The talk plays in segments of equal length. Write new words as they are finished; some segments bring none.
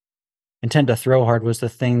intent to throw hard was the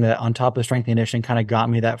thing that on top of strength and conditioning kind of got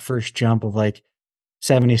me that first jump of like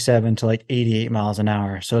 77 to like 88 miles an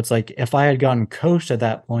hour. So it's like if I had gotten coached at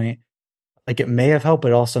that point, like it may have helped,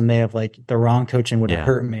 but also may have like the wrong coaching would have Yeah.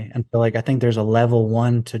 hurt me. And so like I think there's a level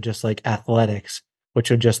one to just like athletics,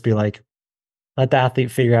 which would just be like let the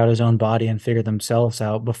athlete figure out his own body and figure themselves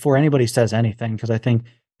out before anybody says anything. Cause I think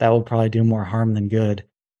that will probably do more harm than good.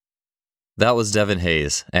 That was Devin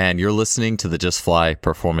Hayes, and you're listening to the Just Fly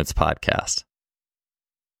Performance Podcast.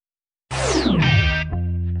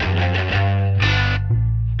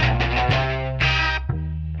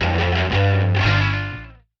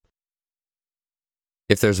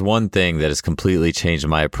 If there's one thing that has completely changed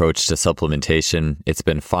my approach to supplementation, it's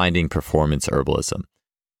been finding performance herbalism.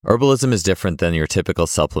 Herbalism is different than your typical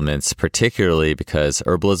supplements, particularly because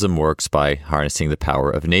herbalism works by harnessing the power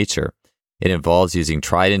of nature. It involves using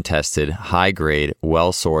tried and tested, high-grade,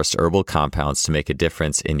 well-sourced herbal compounds to make a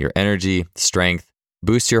difference in your energy, strength,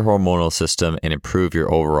 boost your hormonal system, and improve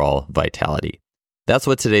your overall vitality. That's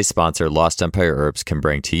what today's sponsor, Lost Empire Herbs, can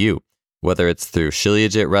bring to you. Whether it's through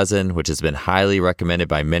Shilajit resin, which has been highly recommended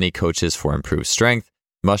by many coaches for improved strength,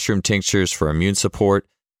 mushroom tinctures for immune support,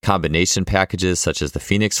 combination packages such as the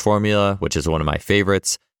Phoenix formula, which is one of my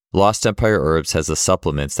favorites, Lost Empire Herbs has the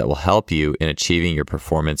supplements that will help you in achieving your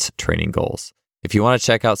performance training goals. If you want to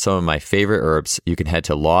check out some of my favorite herbs, you can head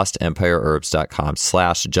to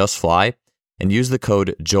lostempireherbs.com/justfly and use the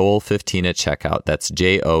code JOEL15 at checkout. That's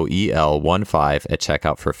JOEL15 at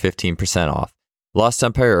checkout for 15% off. Lost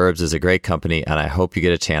Empire Herbs is a great company, and I hope you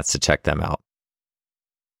get a chance to check them out.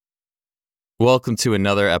 Welcome to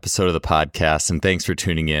another episode of the podcast, and thanks for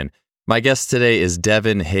tuning in. My guest today is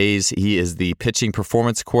Devin Hayes. He is the pitching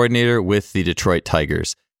performance coordinator with the Detroit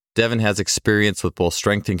Tigers. Devin has experience with both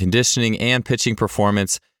strength and conditioning and pitching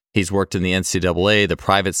performance. He's worked in the NCAA, the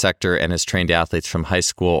private sector, and has trained athletes from high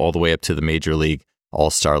school all the way up to the major league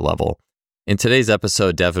all-star level. In today's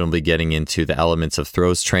episode, Devin will be getting into the elements of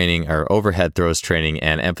throws training or overhead throws training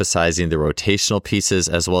and emphasizing the rotational pieces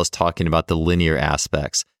as well as talking about the linear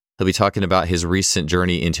aspects. He'll be talking about his recent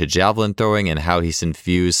journey into javelin throwing and how he's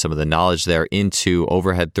infused some of the knowledge there into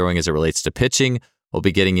overhead throwing as it relates to pitching. We'll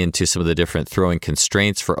be getting into some of the different throwing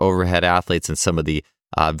constraints for overhead athletes and some of the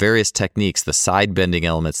various techniques, the side bending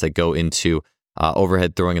elements that go into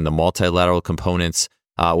overhead throwing and the multilateral components.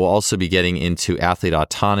 We'll also be getting into athlete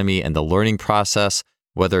autonomy and the learning process,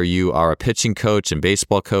 whether you are a pitching coach and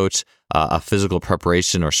baseball coach, a physical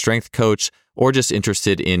preparation or strength coach, or just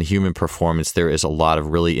interested in human performance. There is a lot of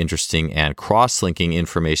really interesting and cross-linking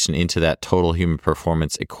information into that total human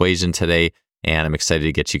performance equation today, and I'm excited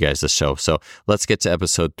to get you guys the show. So let's get to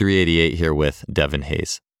episode 388 here with Devin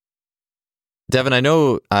Hayes. Devin, I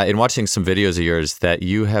know in watching some videos of yours that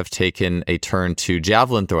you have taken a turn to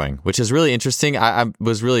javelin throwing, which is really interesting. I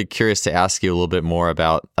was really curious to ask you a little bit more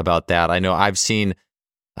about that. I know I've seen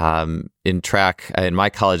in track in my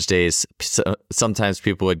college days, sometimes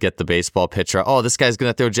people would get the baseball pitcher. Oh, this guy's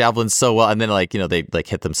going to throw javelins so well, and then they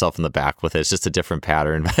hit themselves in the back with it. It's just a different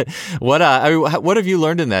pattern. But what have you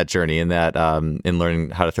learned in that journey, in that in learning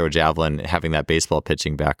how to throw javelin, having that baseball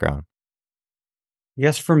pitching background? I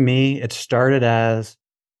guess for me, it started as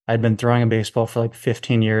I'd been throwing a baseball for like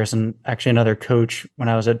 15 years. And actually another coach when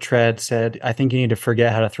I was at Tread said, I think you need to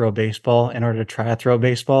forget how to throw a baseball in order to try to throw a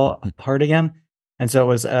baseball hard again. And so it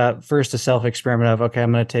was first a self-experiment of, okay,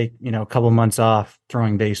 I'm going to take, a couple months off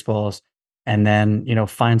throwing baseballs and then,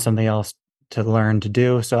 find something else to learn to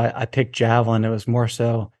do. So I picked javelin. It was more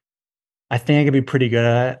so, I think I could be pretty good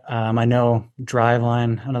at it. I know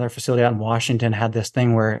Driveline, another facility out in Washington, had this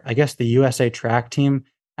thing where I guess the USA track team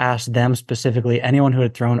asked them specifically, anyone who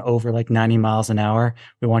had thrown over like 90 miles an hour,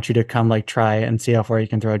 we want you to come like try it and see how far you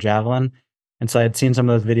can throw a javelin. And so I had seen some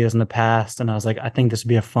of those videos in the past and I was like, I think this would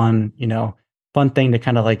be a fun thing to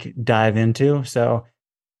kind of like dive into. So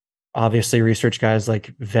obviously research guys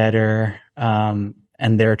like Vetter and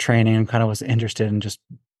their training, and kind of was interested in just,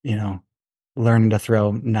 learning to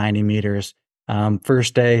throw 90 meters.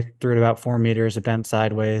 First day, threw it about 4 meters, it bent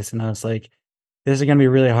sideways. And I was like, this is going to be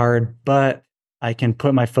really hard, but I can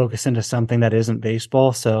put my focus into something that isn't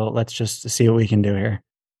baseball. So let's just see what we can do here.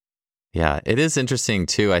 Yeah, it is interesting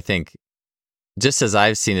too. I think just as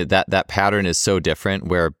I've seen it, that pattern is so different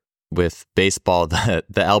where with baseball, the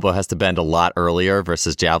elbow has to bend a lot earlier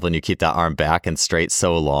versus javelin. You keep that arm back and straight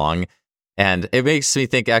so long. And it makes me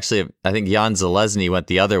think, actually, I think Jan Zalesny went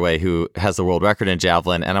the other way, who has the world record in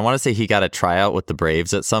javelin. And I want to say he got a tryout with the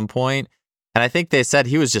Braves at some point. And I think they said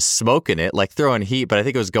he was just smoking it, like throwing heat, but I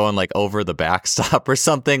think it was going like over the backstop or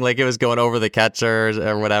something, like it was going over the catcher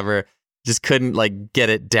or whatever. Just couldn't like get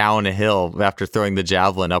it down a hill after throwing the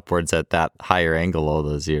javelin upwards at that higher angle all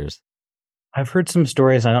those years. I've heard some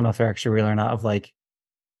stories, I don't know if they're actually real or not, of like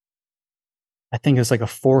I think it's like a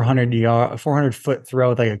 400-foot throw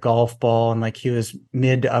with like a golf ball, and like he was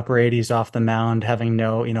mid to upper 80s off the mound, having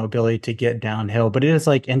no, ability to get downhill. But it is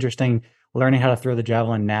like interesting learning how to throw the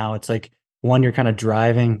javelin now. It's like one, you're kind of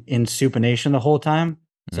driving in supination the whole time.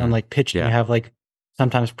 So in Mm, like pitching, you yeah. have like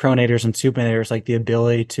sometimes pronators and supinators, like the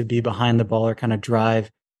ability to be behind the ball or kind of drive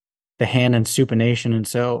the hand in supination. And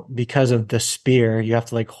so because of the spear, you have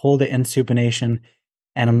to like hold it in supination.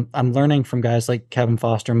 And I'm learning from guys like Kevin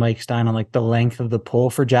Foster, Mike Stein on like the length of the pull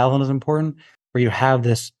for javelin is important, where you have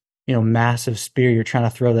this, massive spear you're trying to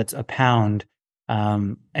throw that's a pound,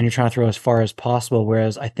 and you're trying to throw as far as possible.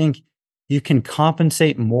 Whereas I think you can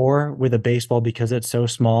compensate more with a baseball because it's so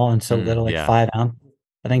small and so Mm, little, like yeah. 5 ounce.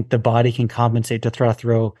 I think the body can compensate to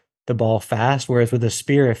throw the ball fast. Whereas with a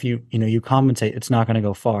spear, if you compensate, it's not going to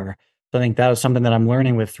go far. So I think that was something that I'm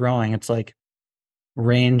learning with throwing. It's like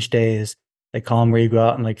range days, they call them, where you go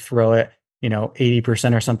out and like throw it,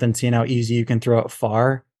 80% or something, seeing how easy you can throw it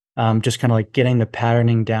far. Just kind of like getting the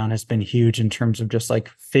patterning down has been huge in terms of just like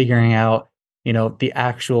figuring out, the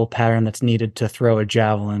actual pattern that's needed to throw a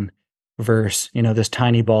javelin versus, this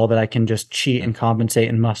tiny ball that I can just cheat Mm, and compensate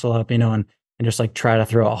and muscle up, and just like try to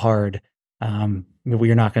throw it hard.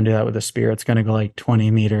 You're not going to do that with a spear. It's going to go like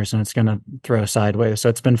 20 meters and it's going to throw sideways. So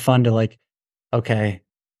it's been fun to like, okay,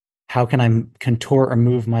 how can I contort or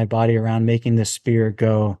move my body around, making this spear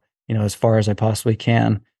go, as far as I possibly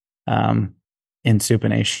can, um, in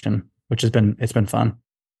supination, which it's been fun.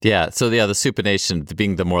 yeah. So yeah, the supination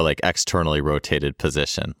being the more like externally rotated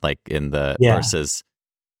position, like in the Yeah. versus.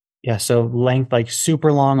 Yeah. So length, like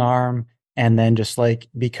super long arm. And then just like,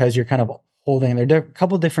 because you're kind of holding, there are a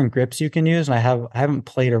couple different grips you can use. And I haven't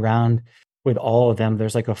played around with all of them.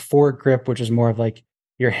 There's like a fork grip, which is more of like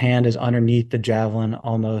your hand is underneath the javelin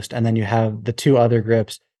almost. And then you have the two other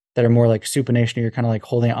grips that are more like supination. You're kind of like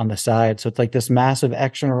holding it on the side. So it's like this massive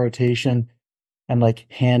external rotation, and like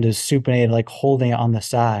hand is supinated, like holding it on the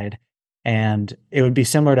side. And it would be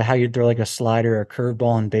similar to how you'd throw like a slider or a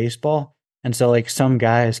curveball in baseball. And so like some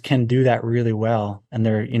guys can do that really well, and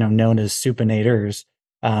they're, known as supinators,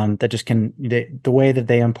 that just the way that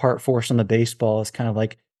they impart force on the baseball is kind of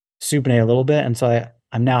like supinate a little bit. And so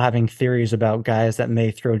I'm now having theories about guys that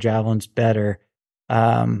may throw javelins better,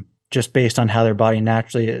 just based on how their body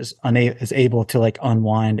naturally is able to like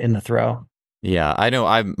unwind in the throw. Yeah, I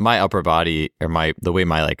know. My upper body or the way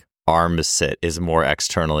my like arms sit is more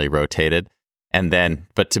externally rotated, and then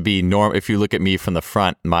but to be norm, if you look at me from the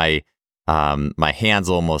front, my hands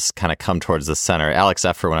almost kind of come towards the center. Alex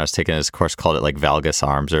Effer, when I was taking his course, called it like valgus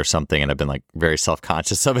arms or something, and I've been like very self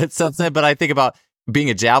conscious of it since then. But I think about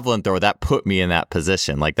being a javelin thrower, that put me in that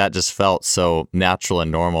position. Like that just felt so natural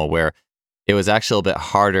and normal, where it was actually a little bit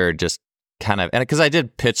harder, just kind of, and because I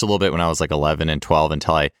did pitch a little bit when I was like 11 and 12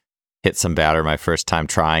 until I hit some batter my first time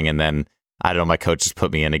trying, and then I don't know, my coach just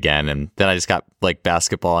put me in again, and then I just got like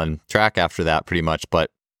basketball and track after that pretty much. But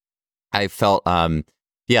I felt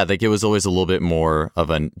yeah, like it was always a little bit more of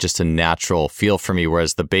just a natural feel for me,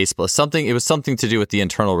 whereas the baseball, it was something to do with the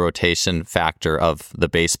internal rotation factor of the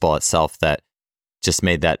baseball itself that just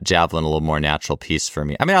made that javelin a little more natural piece for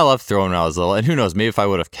me. I mean, I loved throwing when I was little, and who knows, maybe if I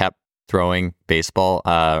would have kept throwing baseball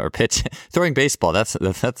or pitch throwing baseball, that's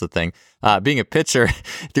the thing. Being a pitcher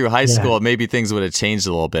through high Yeah. school, maybe things would have changed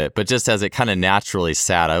a little bit, but just as it kind of naturally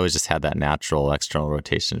sat, I always just had that natural external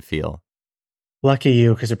rotation feel. Lucky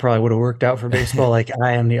you, because it probably would have worked out for baseball. Like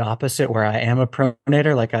I am the opposite, where I am a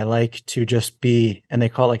pronator. Like I like to just be, and they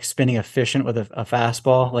call it like spinning efficient with a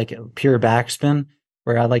fastball, like a pure backspin,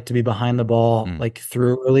 where I like to be behind the ball, Mm, like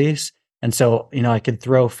through release. And so, I could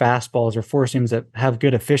throw fastballs or four seams that have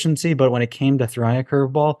good efficiency, but when it came to throwing a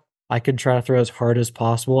curveball, I could try to throw as hard as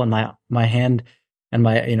possible. And my hand and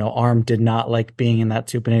my, arm did not like being in that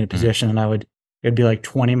supinated mm. position. And it'd be like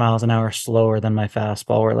 20 miles an hour slower than my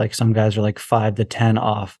fastball, where like some guys are like 5 to 10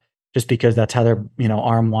 off, just because that's how their,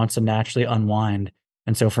 arm wants to naturally unwind.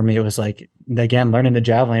 And so for me, it was like, again, learning the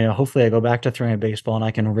javelin, hopefully I go back to throwing a baseball and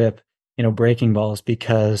I can rip, breaking balls,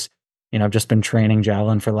 because, I've just been training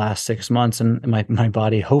javelin for the last 6 months, and my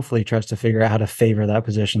body hopefully tries to figure out how to favor that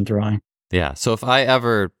position throwing. Yeah. So if I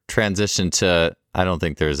ever transition to, I don't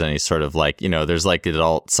think there's any sort of like, there's like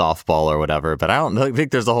adult softball or whatever, but I don't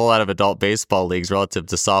think there's a whole lot of adult baseball leagues relative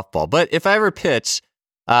to softball. But if I ever pitch,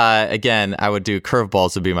 again, I would do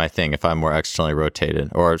curveballs would be my thing if I'm more externally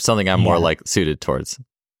rotated or something I'm more Yeah. like suited towards.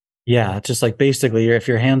 Yeah, it's just like basically if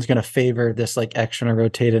your hand's going to favor this like external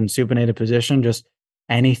rotated and supinated position, just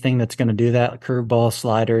anything that's going to do that, like curveball,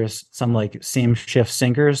 sliders, some like seam shift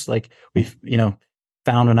sinkers, like we've,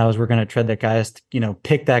 found when I was working at Tread that guys,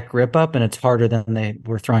 pick that grip up and it's harder than they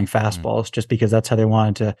were throwing Mm. fastballs just because that's how they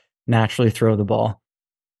wanted to naturally throw the ball.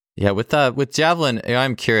 Yeah, with javelin,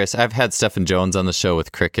 I'm curious. I've had Stephen Jones on the show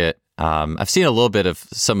with cricket. I've seen a little bit of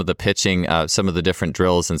some of the pitching, some of the different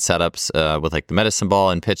drills and setups with like the medicine ball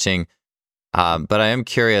and pitching. But I am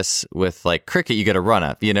curious with like cricket, you get a run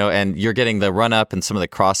up, and you're getting the run up and some of the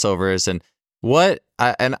crossovers and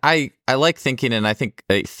I like thinking, and I think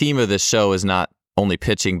a theme of this show is not only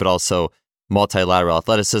pitching, but also multi-lateral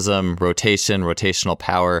athleticism, rotation, rotational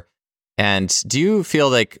power. And do you feel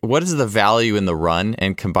like, what is the value in the run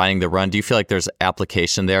and combining the run? Do you feel like there's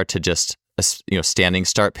application there to just, standing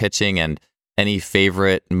start pitching, and any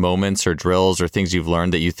favorite moments or drills or things you've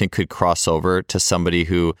learned that you think could cross over to somebody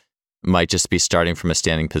who might just be starting from a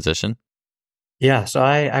standing position? Yeah, so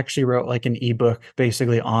I actually wrote like an ebook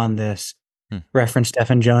basically on this, Hmm. referenced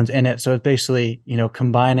Stephen Jones in it. So it's basically,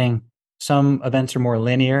 combining some events are more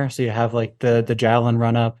linear. So you have like the javelin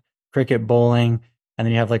run up, cricket, bowling, and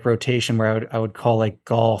then you have like rotation where I would call like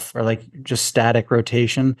golf or like just static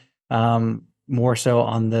rotation. More so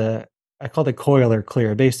on the I call it coil or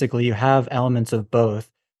clear. Basically, you have elements of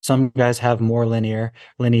both. Some guys have more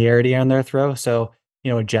linearity on their throw. So,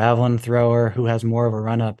 a javelin thrower who has more of a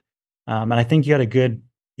run up. And I think you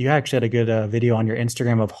actually had a good video on your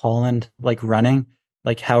Instagram of Holland like running,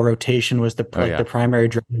 like how rotation was Oh the yeah. primary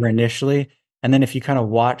driver initially. And then if you kind of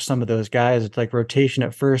watch some of those guys, it's like rotation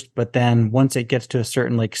at first, but then once it gets to a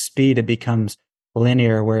certain like speed, it becomes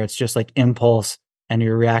linear where it's just like impulse and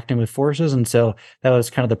you're reacting with forces. And so that was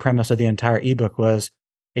kind of the premise of the entire ebook was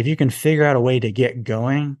if you can figure out a way to get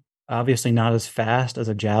going, obviously not as fast as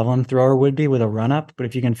a javelin thrower would be with a run up, but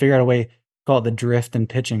if you can figure out a way, call it the drift in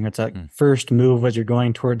pitching, it's like Hmm. first move as you're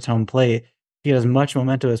going towards home plate, get as much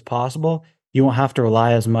momentum as possible. You won't have to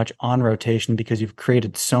rely as much on rotation because you've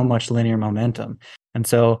created so much linear momentum. And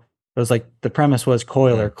so it was like the premise was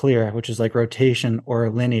coil Hmm. or clear, which is like rotation or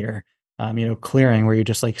linear, clearing where you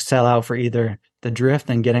just like sell out for either the drift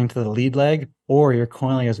and getting to the lead leg, or you're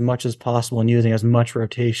coiling as much as possible and using as much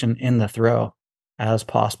rotation in the throw as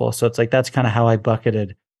possible. So it's like that's kind of how I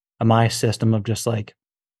bucketed my system of just like,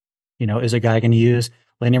 is a guy going to use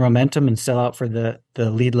linear momentum and sell out for the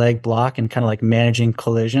lead leg block and kind of like managing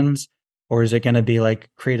collisions? Or is it going to be like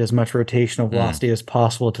create as much rotational Hmm. velocity as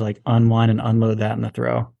possible to like unwind and unload that in the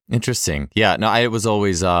throw? Interesting. Yeah. No, I was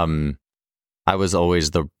always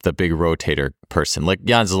the big rotator person. Like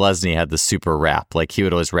Jan Zalesny had the super wrap. Like he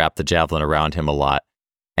would always wrap the javelin around him a lot.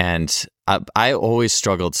 And I always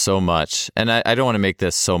struggled so much. And I don't want to make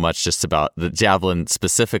this so much just about the javelin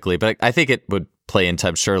specifically, but I think it would play into,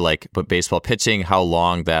 I'm sure, like, but baseball pitching, how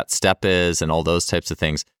long that step is and all those types of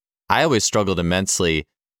things. I always struggled immensely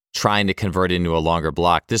trying to convert into a longer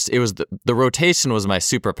block. It was the rotation was my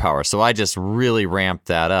superpower. So I just really ramped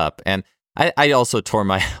that up. And I also tore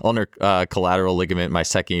my ulnar collateral ligament my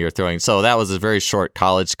second year throwing. So that was a very short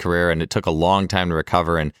college career and it took a long time to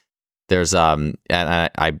recover. And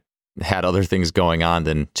I had other things going on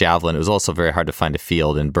than javelin. It was also very hard to find a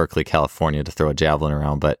field in Berkeley, California to throw a javelin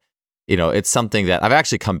around. But, it's something that I've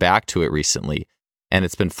actually come back to it recently. And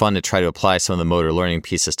it's been fun to try to apply some of the motor learning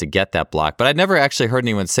pieces to get that block. But I'd never actually heard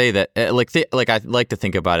anyone say that, I like to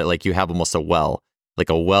think about it like you have almost like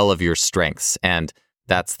a well of your strengths. And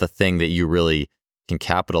that's the thing that you really can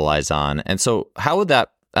capitalize on. And so how would that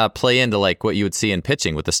play into like what you would see in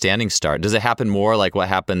pitching with the standing start? Does it happen more like what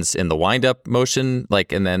happens in the windup motion,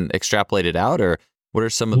 like, and then extrapolate it out? Or what are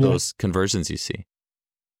some of Yeah. those conversions you see?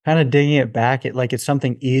 Kind of digging it back, it's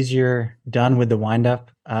something easier done with the windup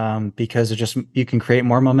because you can create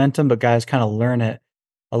more momentum, but guys kind of learn it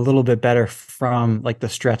a little bit better from like the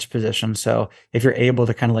stretch position. So if you're able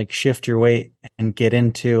to kind of like shift your weight and get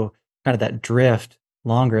into kind of that drift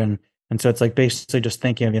longer, and so it's like basically just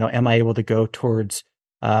thinking of, am I able to go towards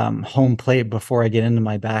home plate before I get into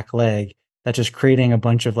my back leg? That's just creating a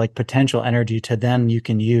bunch of like potential energy to then you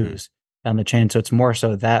can Hmm. use down the chain. So it's more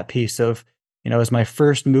so that piece of, is my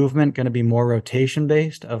first movement going to be more rotation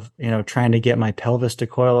based of, trying to get my pelvis to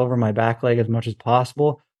coil over my back leg as much as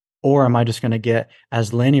possible? Or am I just going to get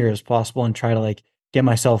as linear as possible and try to like get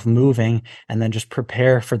myself moving and then just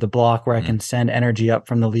prepare for the block where I Hmm. can send energy up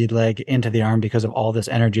from the lead leg into the arm because of all this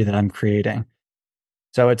energy that I'm creating?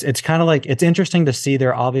 So it's kind of like it's interesting to see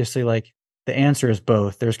there obviously like the answer is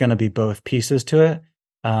both. There's going to be both pieces to it.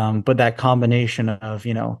 But that combination of,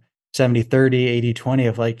 70-30, 80-20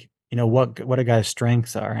 of like, what a guy's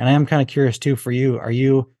strengths are. And I am kind of curious too for you. Are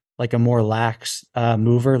you like a more lax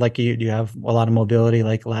mover? Like do you have a lot of mobility,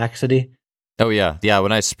 like laxity? Oh yeah. Yeah.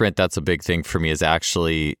 When I sprint, that's a big thing for me is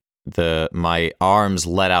actually my arms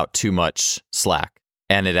let out too much slack.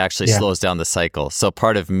 and it actually Yeah. slows down the cycle. So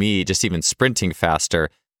part of me just even sprinting faster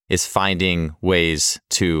is finding ways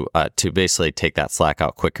to basically take that slack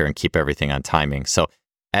out quicker and keep everything on timing. So,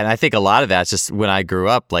 and I think a lot of that's just when I grew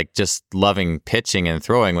up, like just loving pitching and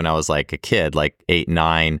throwing when I was like a kid, like 8,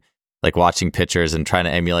 9, like watching pitchers and trying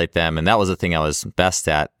to emulate them. And that was the thing I was best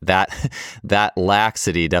at. That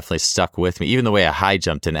laxity definitely stuck with me. Even the way I high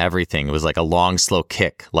jumped and everything, it was like a long, slow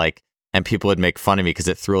kick. Like, and people would make fun of me because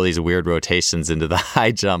it threw all these weird rotations into the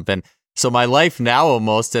high jump. And so my life now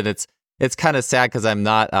almost, and it's kind of sad because I'm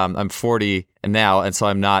not, I'm 40 now. And so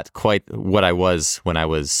I'm not quite what I was when I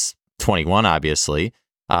was 21, obviously,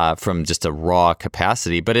 from just a raw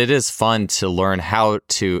capacity. But it is fun to learn how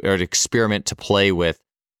to, or to experiment, to play with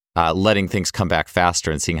letting things come back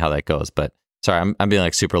faster and seeing how that goes. But sorry, I'm being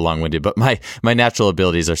like super long-winded, but my natural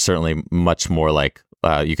abilities are certainly much more like,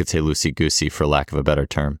 you could say loosey-goosey, for lack of a better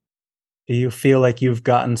term. Do you feel like you've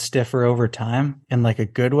gotten stiffer over time in like a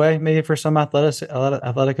good way, maybe for some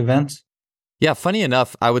athletic events? Yeah, funny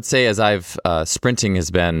enough, I would say as I've sprinting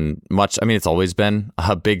has been much. I mean, it's always been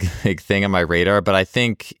a big thing on my radar, but I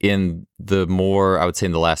think in the more, I would say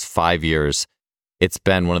in the last 5 years, it's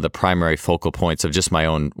been one of the primary focal points of just my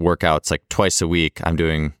own workouts. Like twice a week, I'm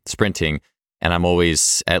doing sprinting, and I'm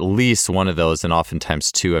always at least one of those, and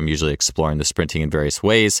oftentimes two. I'm usually exploring the sprinting in various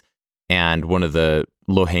ways. And one of the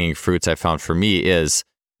low-hanging fruits I found for me is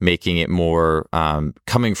making it more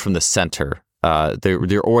coming from the center,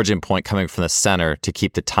 the origin point coming from the center to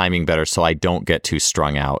keep the timing better so I don't get too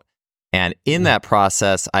strung out. And in that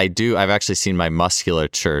process, I've actually seen my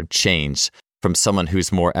musculature change from someone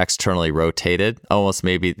who's more externally rotated, almost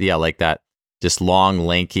maybe, yeah, like that, just long,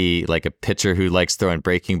 lanky, like a pitcher who likes throwing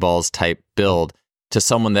breaking balls type build, to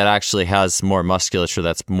someone that actually has more musculature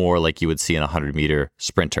that's more like you would see in a 100-meter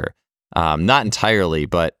sprinter. Not entirely,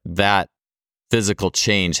 but that physical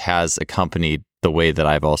change has accompanied the way that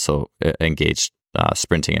I've also engaged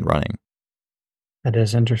sprinting and running. That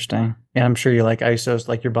is interesting. And I'm sure you like ISOs,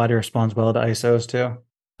 like your body responds well to ISOs too.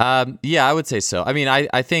 Yeah, I would say so. I mean,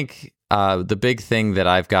 I think the big thing that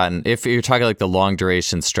I've gotten, if you're talking like the long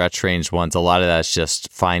duration stretch range ones, a lot of that's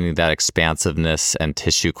just finding that expansiveness and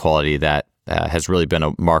tissue quality that has really been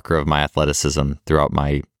a marker of my athleticism throughout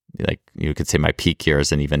my, like you could say, my peak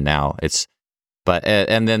years and even now.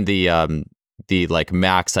 And then the like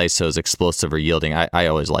max ISOs, explosive or yielding, I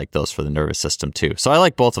always like those for the nervous system too. So I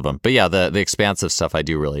like both of them. But yeah, the expansive stuff I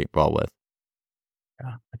do really well with.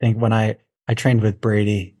 Yeah. I think when I trained with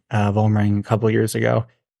Brady Volmering a couple years ago,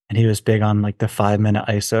 and he was big on like the 5-minute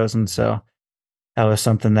ISOs, and so that was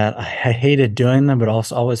something that I hated doing them, but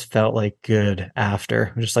also always felt like good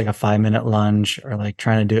after, just like a 5-minute lunge or like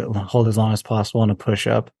trying to hold as long as possible in a push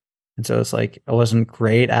up. And so it's like I wasn't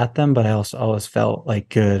great at them, but I also always felt like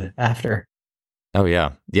good after. Oh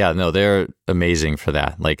yeah. Yeah, no, they're amazing for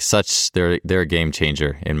that. Like they're a game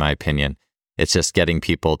changer in my opinion. It's just getting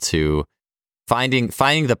people to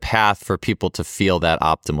finding the path for people to feel that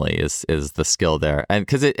optimally is the skill there. And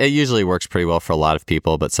cuz it usually works pretty well for a lot of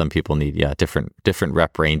people, but some people need different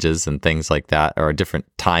rep ranges and things like that, or different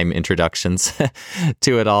time introductions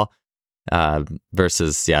to it all.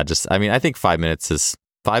 Versus just, I mean, I think 5 minutes is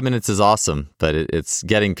awesome, but it's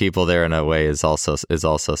getting people there in a way is also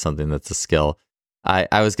something that's a skill.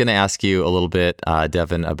 I was going to ask you a little bit,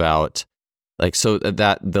 Devin, about like, so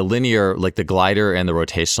that the linear, like the glider and the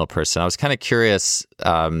rotational person, I was kind of curious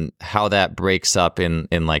how that breaks up in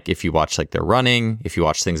like, if you watch like their running, if you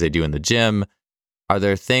watch things they do in the gym, are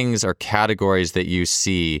there things or categories that you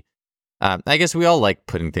see? I guess we all like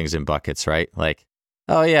putting things in buckets, right? Like,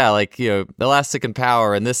 oh yeah, like, elastic and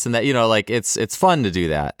power and this and that, like it's fun to do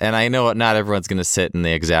that. And I know not everyone's going to sit in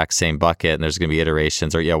the exact same bucket, and there's going to be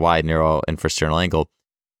iterations or wide, narrow, infrasternal angle.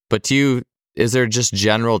 But is there just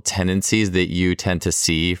general tendencies that you tend to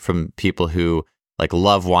see from people who like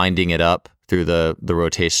love winding it up through the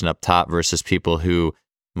rotation up top versus people who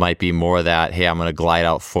might be more that, hey, I'm going to glide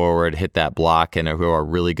out forward, hit that block, and who are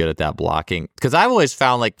really good at that blocking? Because I've always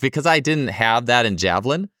found, like, because I didn't have that in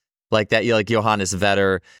javelin, like that, like Johannes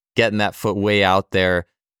Vetter getting that foot way out there.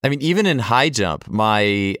 I mean, even in high jump,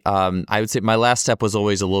 I would say my last step was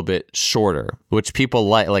always a little bit shorter, which people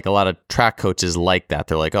like a lot of track coaches like that.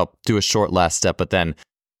 They're like, oh, do a short last step, but then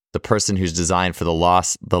the person who's designed for the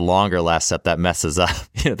longer last step, that messes up.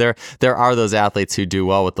 There are those athletes who do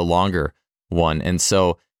well with the longer one, and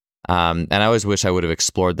so and I always wish I would have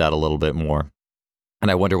explored that a little bit more. And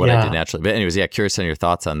I wonder what I did naturally. But anyways, curious on your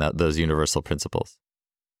thoughts on those universal principles.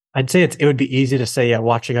 I'd say it would be easy to say,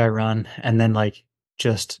 watch a guy run and then like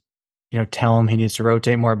just, tell him he needs to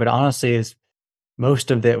rotate more. But honestly, is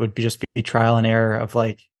most of it would be just be trial and error of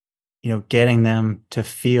like, getting them to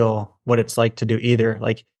feel what it's like to do either.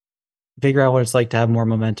 Like figure out what it's like to have more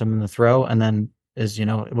momentum in the throw, and then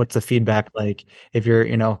what's the feedback like if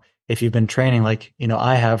if you've been training like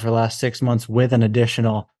I have for the last 6 months with an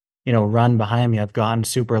additional run behind me. I've gotten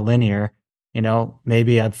super linear.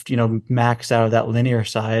 Maybe I've maxed out of that linear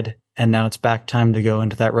side, and now it's back time to go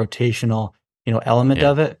into that rotational element Yeah.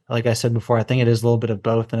 of it. Like I said before, I think it is a little bit of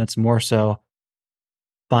both, and it's more so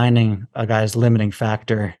finding a guy's limiting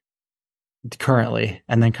factor currently,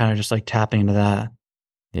 and then kind of just like tapping into that.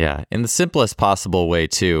 Yeah. In the simplest possible way,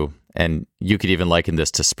 too, and you could even liken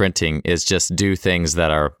this to sprinting, is just do things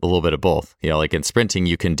that are a little bit of both. Like in sprinting,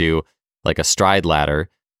 you can do like a stride ladder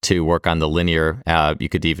to work on the linear. You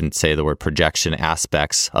could even say the word projection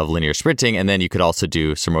aspects of linear sprinting. And then you could also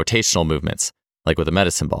do some rotational movements, like with a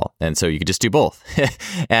medicine ball. And so you could just do both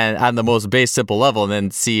and on the most base simple level, and then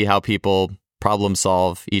see how people problem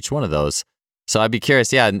solve each one of those. So I'd be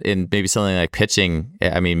curious, in maybe something like pitching.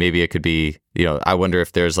 I mean, maybe it could be, I wonder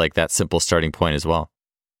if there's like that simple starting point as well.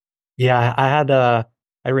 Yeah,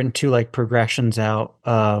 I written two like progressions out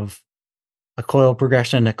of a coil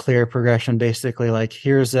progression, a clear progression. Basically, like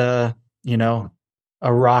here's a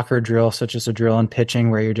rocker drill, such as a drill in pitching,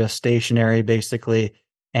 where you're just stationary, basically,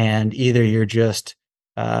 and either you're just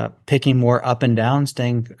picking more up and down,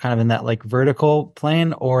 staying kind of in that like vertical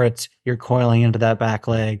plane, or it's you're coiling into that back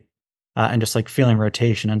leg and just like feeling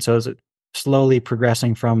rotation. And so is it slowly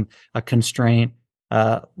progressing from a constraint,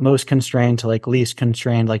 most constrained to like least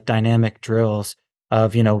constrained, like dynamic drills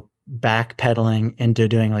of, backpedaling into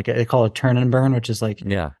doing like they call it turn and burn, which is like,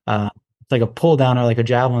 Yeah. it's like a pull down or like a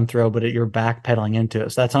javelin throw, but you're backpedaling into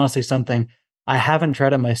it. So that's honestly something I haven't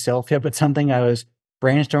tried it myself yet, but something I was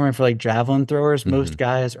brainstorming for like javelin throwers. Mm-hmm. Most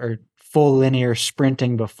guys are full linear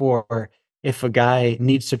sprinting before. If a guy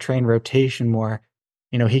needs to train rotation more,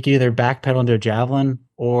 he could either backpedal into a javelin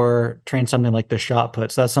or train something like the shot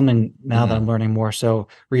put. So that's something now that Mm-hmm. I'm learning more. So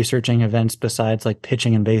researching events besides like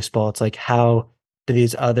pitching and baseball, it's like how do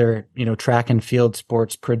these other, track and field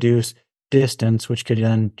sports produce distance, which could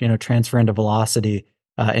then, transfer into velocity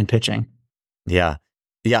in pitching. Yeah.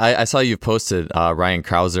 Yeah, I saw you've posted Ryan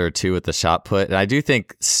Krauser too with the shot put. And I do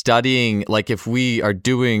think studying, like if we are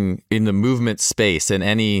doing in the movement space in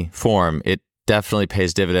any form, it definitely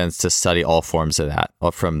pays dividends to study all forms of that.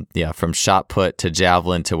 From shot put to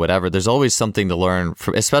javelin to whatever. There's always something to learn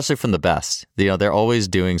from, especially from the best. They're always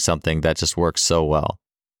doing something that just works so well.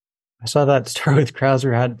 I saw that story with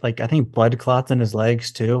Krauser had like I think blood clots in his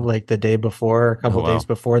legs too, like the day before, a Oh, couple of days wow.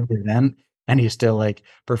 before the event, and he still like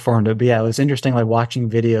performed it. But yeah, it was interesting like watching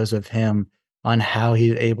videos of him on how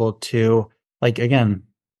he's able to like again,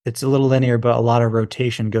 it's a little linear, but a lot of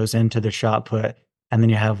rotation goes into the shot put, and then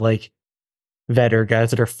you have like vetter guys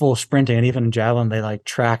that are full sprinting, and even in javelin they like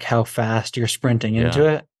track how fast you're sprinting into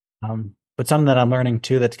Yeah. it. But something that I'm learning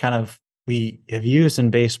too that's kind of we have used in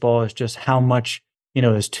baseball is just how much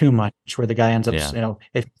is too much, where the guy ends up Yeah.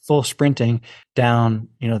 if full sprinting down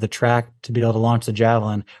the track to be able to launch the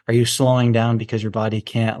javelin, are you slowing down because your body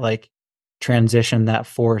can't like transition that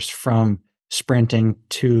force from sprinting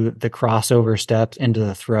to the crossover steps into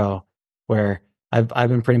the throw, where I've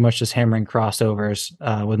been pretty much just hammering crossovers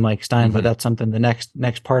with Mike Stein, but Mm-hmm. that's something the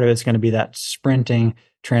next part of it's going to be that sprinting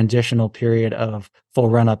transitional period of full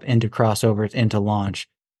run up into crossovers into launch,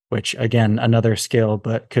 which again another skill,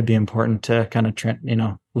 but could be important to kind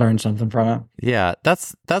of learn something from it. Yeah,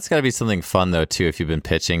 that's got to be something fun though too. If you've been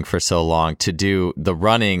pitching for so long, to do the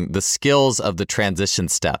running, the skills of the transition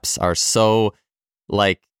steps are so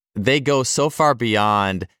like they go so far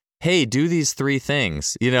beyond. Hey, do these three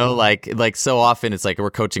things. Like so often it's like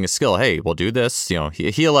we're coaching a skill. Hey, we'll do this.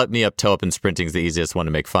 Heel up, knee up, toe up, and sprinting is the easiest one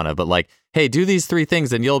to make fun of. But like, hey, do these three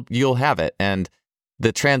things, and you'll have it. And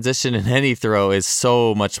the transition in any throw is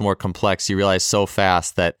so much more complex. You realize so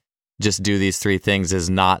fast that just do these three things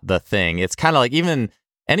is not the thing. It's kind of like even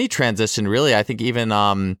any transition, really. I think even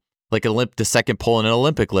like the second pull in an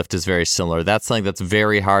Olympic lift is very similar. That's something that's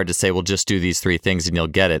very hard to say, well, just do these three things and you'll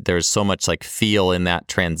get it. There's so much like feel in that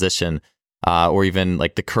transition, or even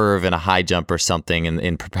like the curve in a high jump or something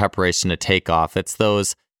in preparation to take off. It's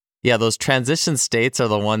those transition states are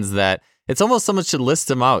the ones that it's almost someone should list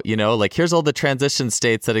them out, like here's all the transition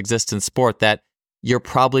states that exist in sport that you're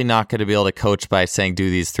probably not going to be able to coach by saying do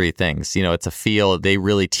these three things. It's a feel. They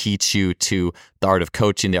really teach you to the art of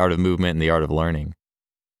coaching, the art of movement, and the art of learning.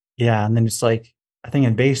 Yeah, and then it's like I think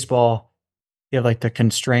in baseball you have like the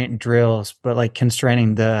constraint drills, but like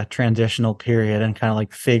constraining the transitional period and kind of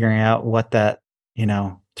like figuring out what that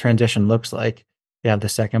transition looks like. You have the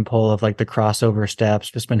second pull of like the crossover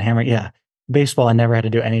steps, just been hammering. Yeah, baseball I never had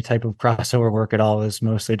to do any type of crossover work at all. It was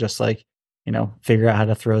mostly just like figure out how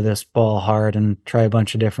to throw this ball hard and try a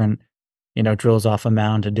bunch of different drills off a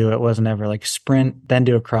mound to do it. It wasn't ever like sprint, then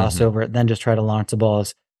do a Hmm. crossover, then just try to launch the ball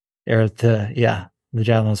the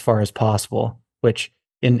javelin as far as possible. Which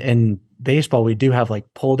in baseball we do have like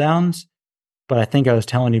pull downs, but I think I was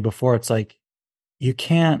telling you before, it's like you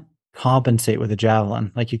can't compensate with a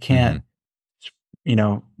javelin. Like you Hmm. can't,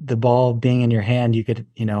 the ball being in your hand, you could,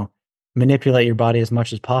 manipulate your body as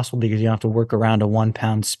much as possible because you don't have to work around a 1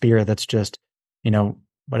 pound spear that's just, you know,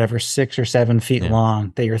 whatever 6 or 7 feet Yeah.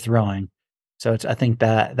 long that you're throwing. So I think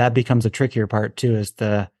that becomes a trickier part too, is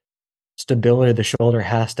the stability the shoulder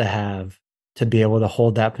has to have to be able to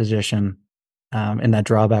hold that position in that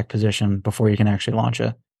drawback position before you can actually launch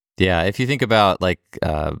it. Yeah. If you think about like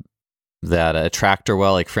that tractor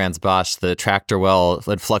well, like Franz Bosch, the tractor well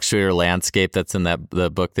and fluctuator landscape that's in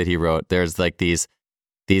the book that he wrote, there's like these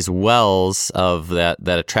wells of that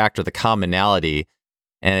attractor, the commonality.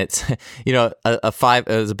 And it's,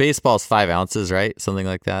 a baseball is 5 ounces, right? Something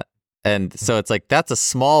like that. And so it's like, that's a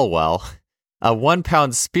small well. A 1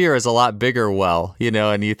 pound spear is a lot bigger well,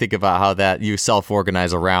 and you think about how that you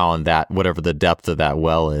self-organize around that, whatever the depth of that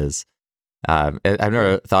well is. I've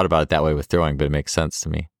never thought about it that way with throwing, but it makes sense to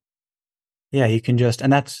me. Yeah, you can just,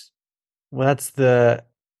 and that's the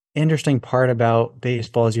interesting part about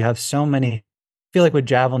baseball is you have so many. I feel like with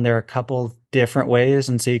javelin, there are a couple different ways,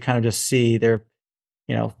 and so you kind of just see they're,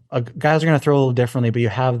 guys are going to throw a little differently, but you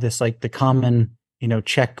have this like the common,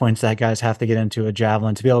 checkpoints that guys have to get into a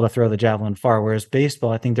javelin to be able to throw the javelin far. Whereas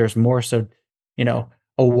baseball, I think there's more so, a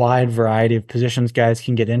wide variety of positions guys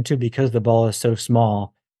can get into because the ball is so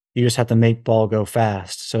small. You just have to make ball go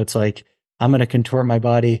fast. So it's like I'm going to contort my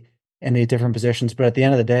body in these different positions, but at the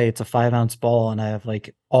end of the day, it's a 5 ounce ball, and I have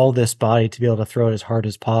like all this body to be able to throw it as hard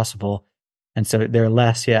as possible. And so there are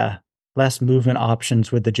less movement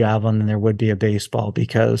options with the javelin than there would be a baseball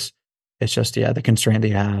because it's just the constraint that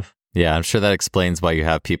you have. Yeah, I'm sure that explains why you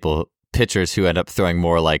have pitchers who end up throwing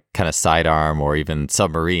more like kind of sidearm or even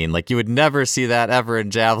submarine. Like you would never see that ever in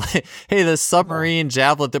javelin. Hey, the submarine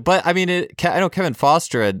javelin. But I mean, I know Kevin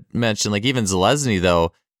Foster had mentioned, like even Zalesny,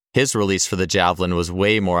 though, his release for the javelin was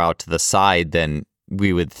way more out to the side than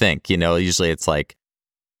we would think. Usually it's like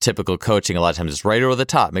typical coaching. A lot of times it's right over the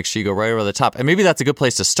top. Make sure you go right over the top. And maybe that's a good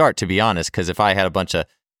place to start, to be honest, because if I had a bunch of,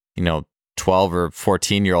 12 or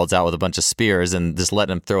 14-year-olds out with a bunch of spears and just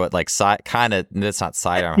letting them throw it like side, kind of, that's not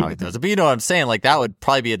sidearm how he throws it, but you know what I'm saying? Like that would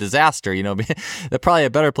probably be a disaster, They're probably a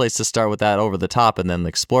better place to start with that over the top and then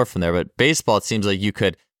explore from there. But baseball, it seems like you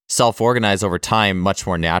could self-organize over time much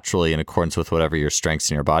more naturally in accordance with whatever your strengths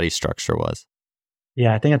and your body structure was.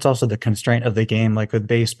 Yeah, I think it's also the constraint of the game. Like with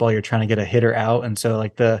baseball, you're trying to get a hitter out. And so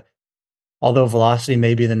like although velocity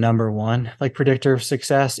may be the number one like predictor of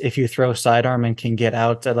success, if you throw sidearm and can get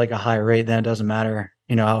out at like a high rate, then it doesn't matter,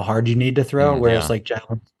 how hard you need to throw. Whereas Yeah. like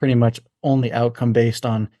javelin's pretty much only outcome based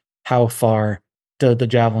on how far does the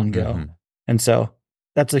javelin go. Hmm. And so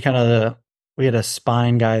that's the kind of we had a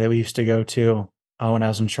spine guy that we used to go to when I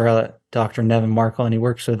was in Charlotte, Dr. Nevin Markle, and he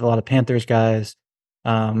works with a lot of Panthers guys.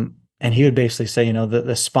 And he would basically say,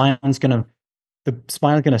 the spine is going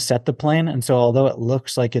to set the plane. And so although it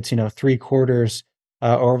looks like it's, 3/4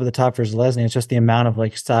 over the top for Zalesny, it's just the amount of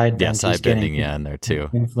like side Yeah, bend he's side bending, getting yeah, in there too.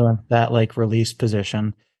 influence that like release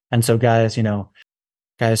position. And so guys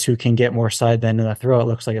who can get more side bend in the throw, it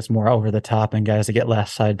looks like it's more over the top. And guys that get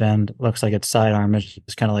less side bend, looks like it's sidearm.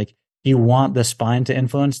 It's kind of like you want the spine to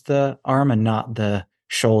influence the arm and not the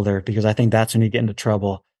shoulder, because I think that's when you get into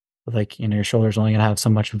trouble. Like, your shoulder's only going to have so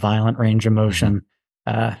much violent range of motion,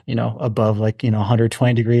 above like,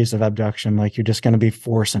 120 degrees of abduction. Like you're just going to be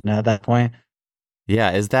forcing it at that point.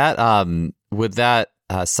 Yeah, is that with that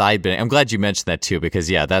side bending? I'm glad you mentioned that too, because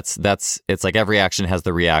yeah, that's it's like every action has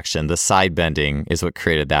the reaction. The side bending is what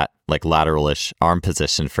created that like lateralish arm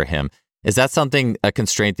position for him. Is that a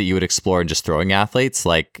constraint that you would explore in just throwing athletes,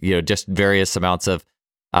 like just various amounts of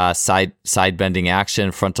side bending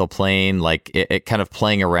action, frontal plane, like it kind of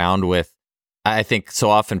playing around with? I think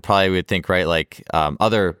so often probably we would think, right, like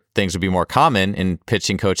other things would be more common in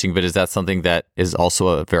pitching coaching, but is that something that is also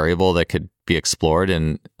a variable that could be explored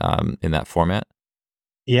in that format?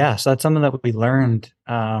 Yeah. So that's something that we learned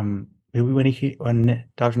when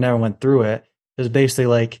Dr. Nevin went through it. It was basically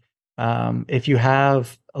like if you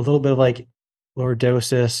have a little bit of like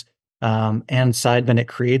lordosis and side bend, it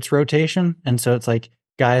creates rotation. And so it's like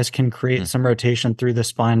guys can create some rotation through the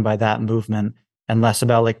spine by that movement, and less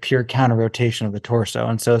about like pure counter rotation of the torso.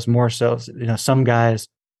 And so it's more so, some guys,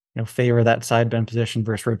 favor that side bend position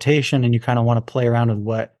versus rotation. And you kind of want to play around with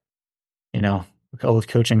what, with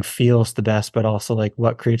coaching feels the best, but also like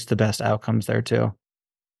what creates the best outcomes there too.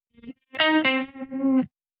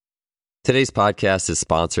 Today's podcast is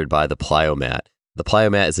sponsored by the Plyomat. The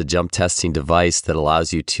Plyomat is a jump testing device that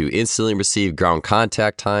allows you to instantly receive ground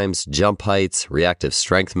contact times, jump heights, reactive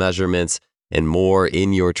strength measurements, and more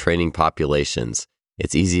in your training populations.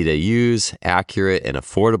 It's easy to use, accurate, and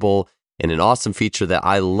affordable. And an awesome feature that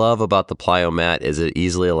I love about the Plyomat is it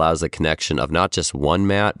easily allows the connection of not just one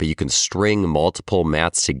mat, but you can string multiple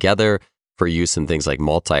mats together for use in things like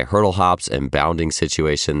multi-hurdle hops and bounding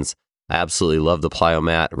situations. I absolutely love the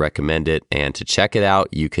Plyomat, recommend it. And to check it out,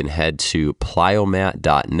 you can head to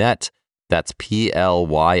plyomat.net. That's plyomat.net.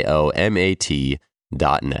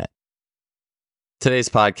 Today's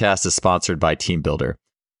podcast is sponsored by TeamBuilder.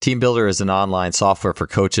 TeamBuilder is an online software for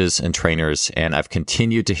coaches and trainers, and I've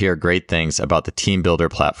continued to hear great things about the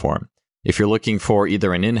TeamBuilder platform. If you're looking for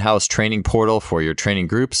either an in-house training portal for your training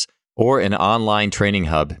groups or an online training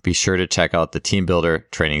hub, be sure to check out the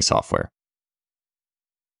TeamBuilder training software.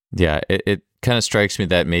 Yeah, it kind of strikes me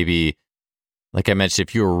that maybe, like I mentioned,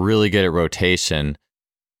 if you were really good at rotation,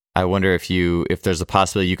 I wonder if there's a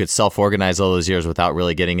possibility you could self-organize all those years without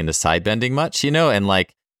really getting into side bending much, and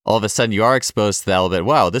like all of a sudden you are exposed to that a little bit.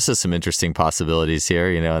 Wow, this is some interesting possibilities here,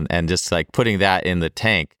 and just like putting that in the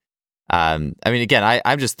tank. I mean, again,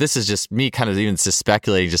 this is just me kind of even just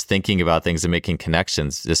speculating, just thinking about things and making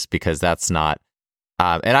connections, just because that's not.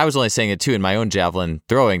 And I was only saying it too in my own javelin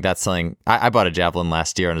throwing. That's something I bought a javelin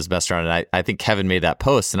last year and was messing around, and I think Kevin made that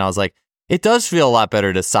post, and I was like, it does feel a lot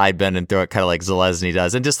better to side bend and throw it kind of like Zalesny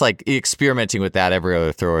does, and just like experimenting with that every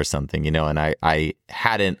other throw or something, And I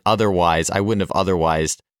wouldn't have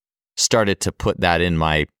otherwise started to put that in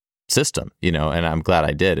my system, and I'm glad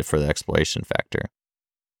I did for the exploration factor.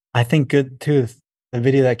 I think good too. The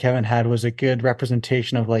video that Kevin had was a good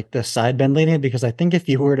representation of like the side bend leading, because I think if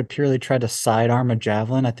you were to purely try to sidearm a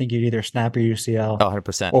javelin, I think you'd either snap your UCL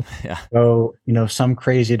 100%. or Yeah. go, some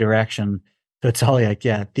crazy direction. So it's all like,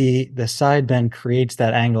 the side bend creates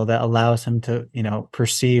that angle that allows him to,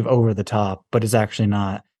 perceive over the top, but is actually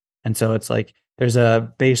not. And so it's like, there's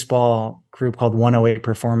a baseball group called 108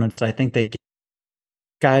 Performance. I think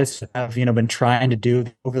guys have, been trying to do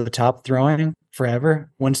over the top throwing forever.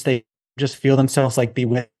 Once they just feel themselves like be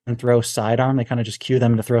with and throw sidearm, they kind of just cue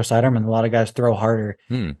them to throw sidearm, and a lot of guys throw harder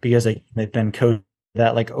because they've been coached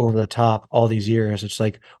that like over the top all these years. It's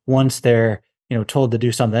like once they're told to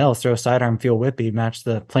do something else, throw sidearm, feel whippy, match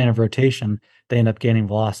the plane of rotation, they end up gaining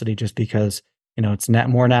velocity just because it's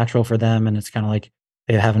more natural for them, and it's kind of like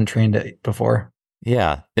they haven't trained it before.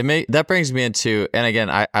 Yeah, that brings me into, and again,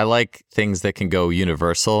 I like things that can go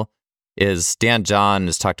universal. Is Dan John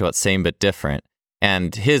has talked about same but different.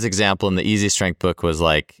 And his example in the Easy Strength book was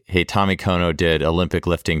like, hey, Tommy Kono did Olympic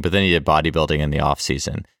lifting, but then he did bodybuilding in the off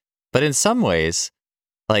season. But in some ways,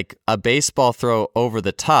 like a baseball throw over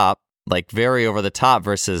the top, like very over the top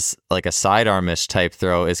versus like a sidearmish type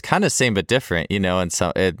throw is kind of same but different, and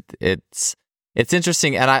so it's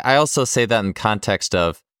interesting. And I also say that in context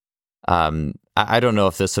of, I don't know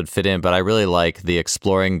if this would fit in, but I really like the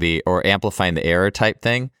exploring or amplifying the error type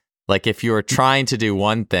thing. Like if you were trying to do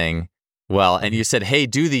one thing, well, and you said, hey,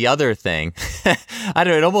 do the other thing. I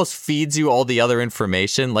don't know, it almost feeds you all the other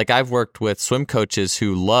information. Like I've worked with swim coaches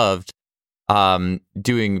who loved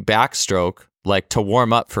doing backstroke, like to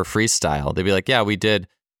warm up for freestyle. They'd be like, yeah, we did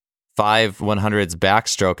 5 100s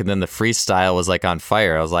backstroke, and then the freestyle was like on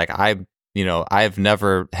fire. I was like, I've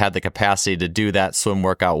never had the capacity to do that swim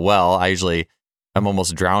workout well. I'm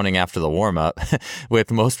almost drowning after the warm up with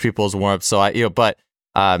most people's warm up. So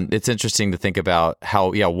it's interesting to think about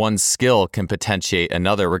how, one skill can potentiate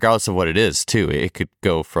another, regardless of what it is, too. It could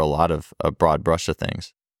go for a lot of a broad brush of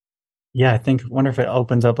things. Yeah, wonder if it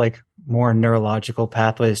opens up like more neurological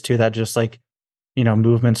pathways too, that just like,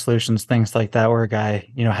 movement solutions, things like that, where a guy,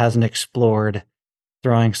 hasn't explored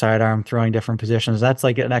throwing sidearm, throwing different positions. That's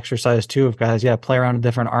like an exercise too of guys, play around with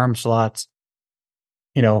different arm slots,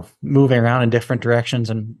 moving around in different directions,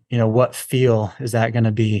 and, what feel is that going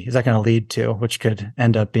to lead to, which could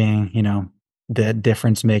end up being, the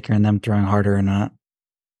difference maker in them throwing harder or not.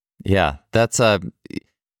 Yeah, it's an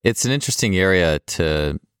interesting area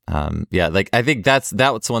to, like I think that's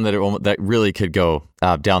one that really could go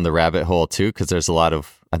down the rabbit hole too, because there's I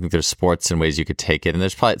think there's sports and ways you could take it, and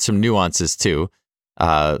there's probably some nuances too.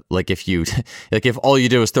 Like if all you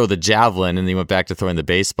did was throw the javelin and then you went back to throwing the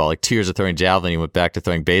baseball, like 2 years of throwing javelin, you went back to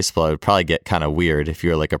throwing baseball, it would probably get kind of weird if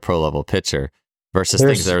you're like a pro level pitcher versus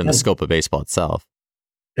things that are in the scope of baseball itself.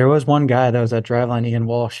 There was one guy that was at Driveline, Ian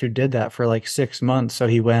Walsh, who did that for like 6 months. So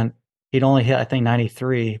he'd only hit, I think,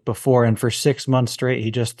 93 before. And for 6 months straight, he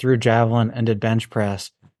just threw javelin and did bench press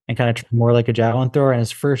and kind of more like a javelin thrower. And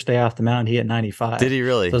his first day off the mound, he hit 95. Did he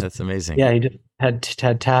really? So that's amazing. Yeah, he just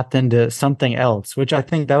had tapped into something else, which I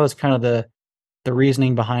think that was kind of the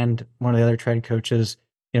reasoning behind one of the other trade coaches,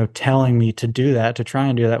 telling me to do that, to try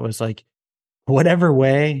and do that, was like, whatever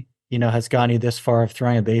way, has gotten you this far of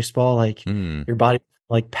throwing a baseball, like Mm. your body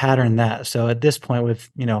like pattern that. So at this point with,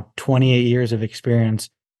 28 years of experience,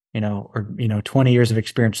 or 20 years of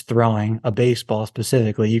experience throwing a baseball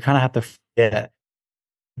specifically, you kind of have to forget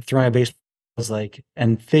throwing a baseball is like,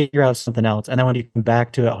 and figure out something else. And then when you come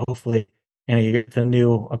back to it, hopefully, you get the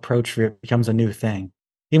new approach for it becomes a new thing.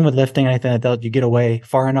 Even with lifting, anything like that, you get away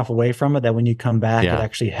far enough away from it that when you come back, it Yeah.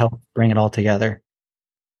 actually helps bring it all together.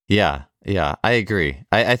 Yeah. Yeah. I agree.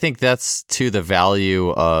 I think that's to the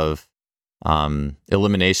value of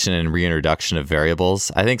elimination and reintroduction of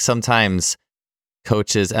variables. I think sometimes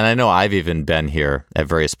coaches, and I know I've even been here at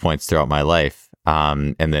various points throughout my life,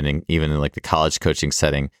 and then even in like the college coaching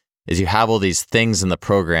setting, is you have all these things in the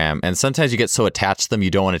program, and sometimes you get so attached to them,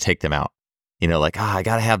 you don't want to take them out. Like, I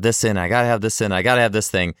got to have this in, I got to have this in, I got to have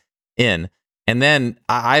this thing in. And then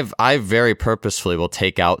I very purposefully will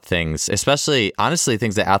take out things, especially, honestly,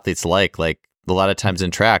 things that athletes like a lot of times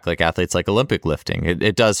in track, like athletes like Olympic lifting.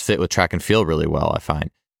 It does fit with track and field really well, I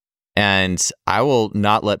find. And I will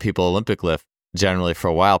not let people Olympic lift generally for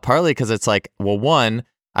a while, partly because it's like, well, one,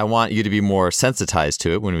 I want you to be more sensitized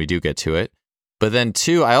to it when we do get to it. But then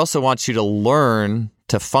two, I also want you to learn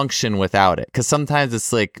to function without it. Because sometimes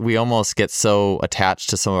it's like we almost get so attached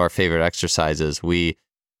to some of our favorite exercises. We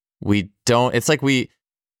don't, it's like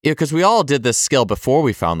because we all did this skill before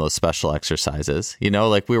we found those special exercises,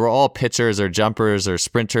 like we were all pitchers or jumpers or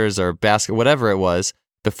sprinters or basket, whatever it was,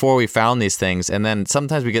 before we found these things. And then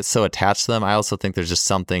sometimes we get so attached to them. I also think there's just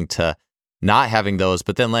something to not having those,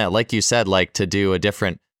 but then like you said, like to do a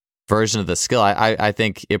different version of the skill. I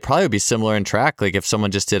think it probably would be similar in track. Like if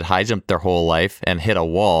someone just did high jump their whole life and hit a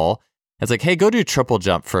wall, it's like, hey, go do triple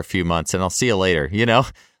jump for a few months and I'll see you later,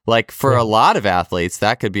 Like for a lot of athletes,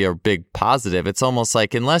 that could be a big positive. It's almost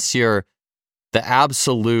like unless you're the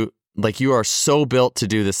absolute, like you are so built to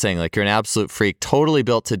do this thing, like you're an absolute freak, totally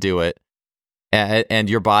built to do it, and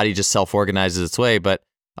your body just self-organizes its way. But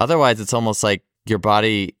otherwise, it's almost like your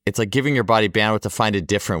body, it's like giving your body bandwidth to find a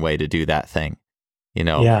different way to do that thing,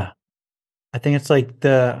 Yeah. I think it's like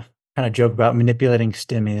the kind of joke about manipulating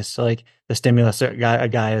stimulus. So like the stimulus a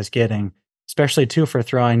guy is getting, especially too for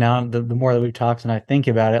throwing. Now, the more that we've talked and I think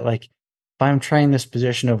about it, like if I'm trying this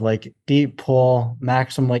position of like deep pull,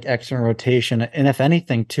 maximum like external rotation, and if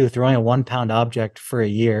anything too, throwing a 1 pound object for a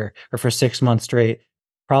year or for 6 months straight,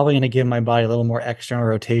 probably going to give my body a little more external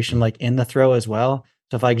rotation, like in the throw as well.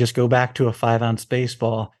 So if I just go back to a 5 ounce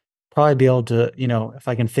baseball, probably be able to, if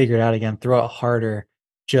I can figure it out again, throw it harder,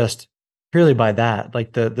 just purely by that,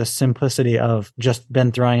 like the simplicity of just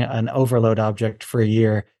been throwing an overload object for a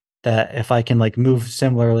year, that if I can like move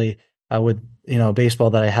similarly with baseball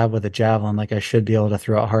that I have with a javelin, like I should be able to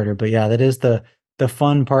throw it harder. But yeah, that is the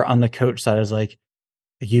fun part on the coach side, is like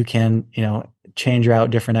you can change out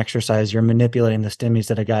different exercise. You're manipulating the stimmies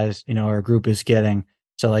that a guy's or a group is getting.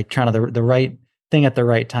 So like trying to the right thing at the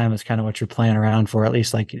right time is kind of what you're playing around for, at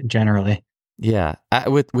least like generally. Yeah.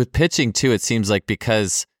 With pitching too, it seems like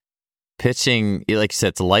because pitching, like you said,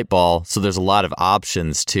 it's a light ball, so there's a lot of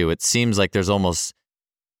options too. It seems like there's almost,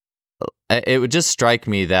 it would just strike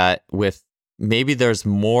me that with maybe there's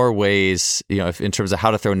more ways, if in terms of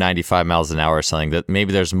how to throw 95 miles an hour or something, that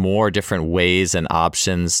maybe there's more different ways and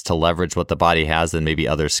options to leverage what the body has than maybe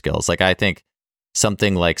other skills. Like I think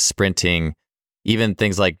something like sprinting, even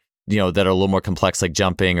things like, that are a little more complex, like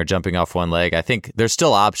jumping or jumping off one leg, I think there's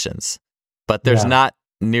still options, but there's not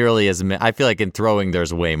nearly as many. I feel like in throwing,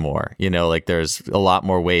 there's way more, like there's a lot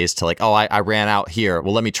more ways to like, oh, I ran out here.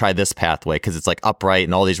 Well, let me try this pathway because it's like upright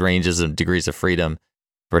and all these ranges and degrees of freedom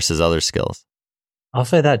versus other skills. I'll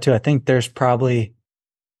say that too. I think there's probably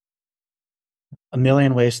a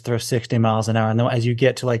million ways to throw 60 miles an hour. And then as you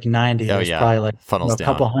get to like 90, there's probably like funnels a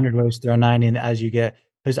couple hundred ways to throw 90. And as you get,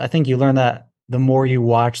 because I think you learn that the more you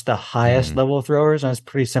watch the highest level throwers, and it's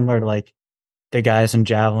pretty similar to like the guys in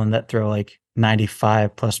javelin that throw like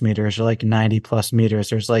 95 plus meters or like 90 plus meters.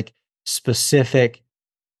 There's like specific,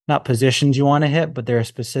 not positions you want to hit, but there are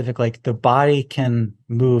specific, like the body can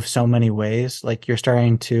move so many ways. Like you're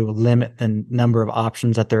starting to limit the number of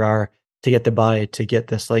options that there are to get the body to get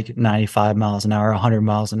this like 95 miles an hour, 100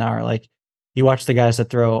 miles an hour. Like you watch the guys that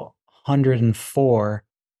throw 104.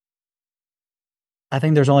 I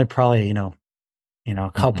think there's only probably, a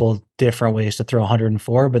couple different ways to throw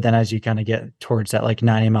 104, but then as you kind of get towards that like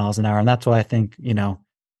 90 miles an hour, and that's why I think,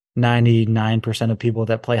 99% of people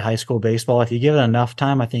that play high school baseball, if you give it enough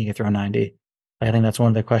time, I think you can throw 90. I think that's one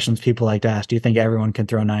of the questions people like to ask. Do you think everyone can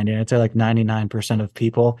throw 90? And I'd say like 99% of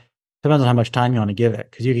people. Depends on how much time you want to give it,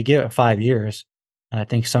 because you could give it 5 years And I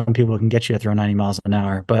think some people can get you to throw 90 miles an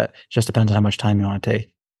hour, but it just depends on how much time you want to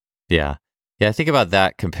take. Yeah. Yeah. I think about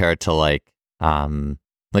that compared to like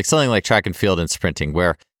something like track and field and sprinting,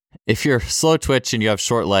 where if you're slow twitch and you have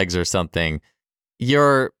short legs or something,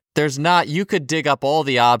 you could dig up all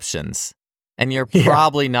the options and you're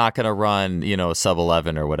probably not going to run, sub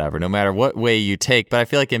 11 or whatever, no matter what way you take. But I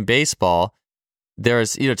feel like in baseball,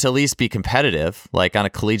 there's, to at least be competitive, like on a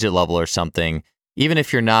collegiate level or something, even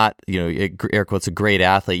if you're not, air quotes, a great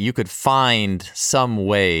athlete, you could find some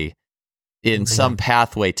way in some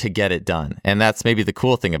pathway to get it done. And that's maybe the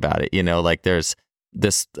cool thing about it, like there's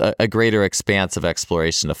this a greater expanse of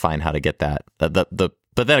exploration to find how to get that.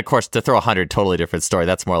 But then of course to throw 100, totally different story.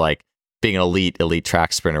 That's more like being an elite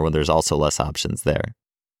track sprinter when there's also less options there.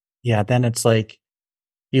 Yeah, then it's like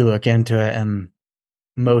you look into it and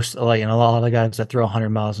most a lot of the guys that throw 100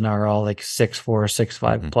 miles an hour are all like 6'4",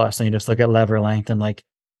 6'5" plus, and you just look at lever length and like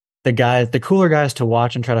the cooler guys to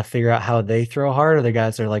watch and try to figure out how they throw hard are the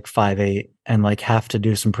guys that are like 5'8" and like have to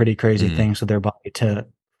do some pretty crazy things with their body to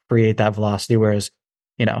create that velocity. Whereas,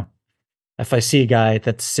 if I see a guy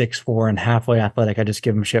that's 6'4" and halfway athletic, I just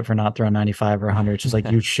give him shit for not throwing 95 or 100. It's just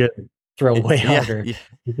like, you should throw way harder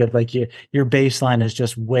because like your baseline is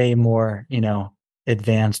just way more,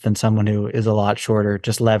 advanced than someone who is a lot shorter,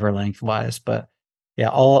 just lever length wise. But yeah,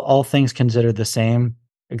 all things considered the same,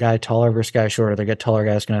 a guy taller versus guy shorter, the taller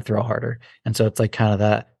guy is going to throw harder. And so it's like kind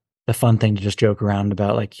of the fun thing to just joke around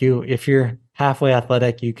about. Like if you're halfway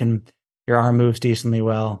athletic, your arm moves decently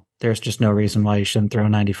well. There's just no reason why you shouldn't throw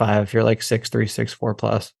 95 if you're like 6'3", 6'4"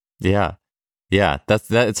 plus. Yeah. Yeah,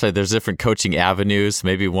 it's right. There's different coaching avenues.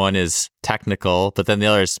 Maybe one is technical, but then the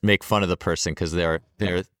others make fun of the person because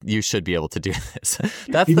you should be able to do this.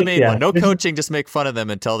 That's the main one. No coaching, just make fun of them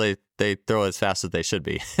until they throw as fast as they should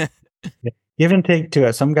be. Give and take to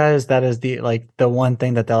it. Some guys, that is the one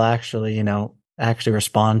thing that they'll actually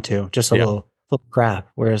respond to, just a little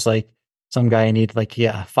crap. Whereas like some guy you need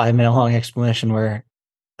 5-minute long explanation, where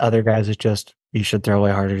other guys it's just, you should throw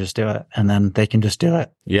way harder, just do it, and then they can just do it.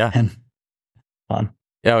 Yeah. And fun.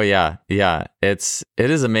 Oh yeah. It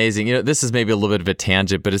is amazing. This is maybe a little bit of a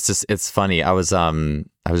tangent, but it's funny. I was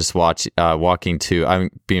just walking to, I'm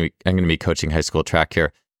going to be coaching high school track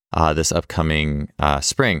here this upcoming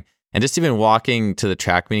spring, and just even walking to the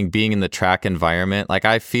track meeting, being in the track environment, like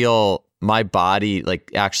I feel my body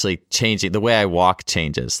like actually changing. The way I walk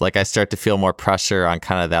changes. Like I start to feel more pressure on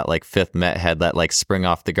kind of that like fifth met head, that like spring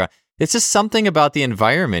off the ground. It's just something about the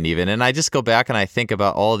environment even. And I just go back and I think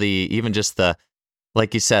about all even just the,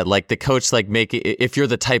 like you said, like the coach, like if you're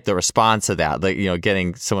the type that responds to that, like,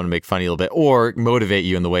 getting someone to make fun of you a little bit or motivate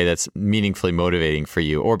you in the way that's meaningfully motivating for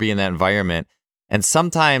you, or be in that environment. And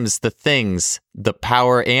sometimes the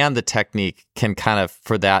power and the technique can kind of,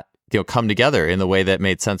 for that, come together in the way that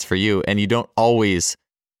made sense for you. And you don't always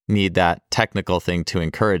need that technical thing to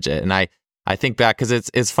encourage it. And I think back, because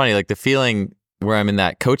it's funny, like the feeling where I'm in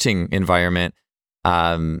that coaching environment,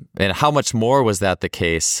 and how much more was that the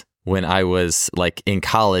case when I was like in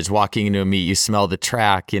college, walking into a meet, you smell the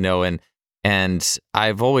track, and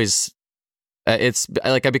I've always, it's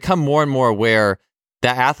like I become more and more aware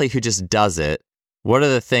that athlete who just does it, what are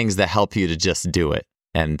the things that help you to just do it,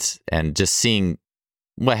 and just seeing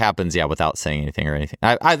what happens, without saying anything or anything.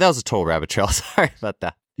 That was a total rabbit trail. Sorry about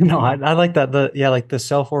that. No, I like that. Like the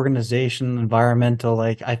self-organization, environmental,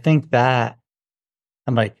 like I think that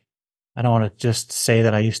I'm like, I don't want to just say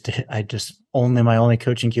that my only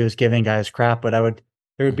coaching cue is giving guys crap, but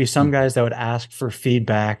there would be some guys that would ask for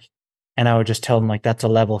feedback and I would just tell them like, that's a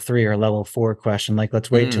level 3 or level 4 question. Like,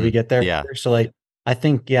 let's wait till we get there. Yeah. So like, I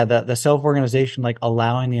think, the self-organization, like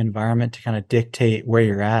allowing the environment to kind of dictate where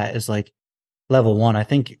you're at is like level 1. I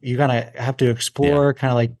think you kind of have to explore,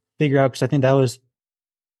 kind of like figure out, because I think that was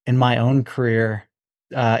in my own career,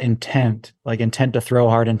 intent to throw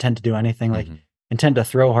hard, intent to do anything, like intent to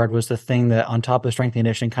throw hard was the thing that on top of strength and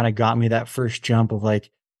conditioning kind of got me that first jump of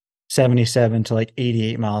like 77 to like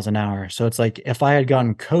 88 miles an hour. So it's like, if I had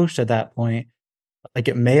gotten coached at that point, like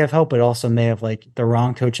it may have helped, but also may have like the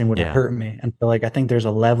wrong coaching would have hurt me. And so like, I think there's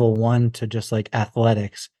a level 1 to just like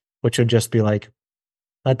athletics, which would just be like,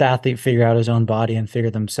 let the athlete figure out his own body and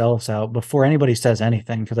figure themselves out before anybody says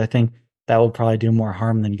anything. Cause I think that will probably do more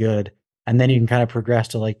harm than good. And then you can kind of progress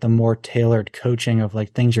to like the more tailored coaching of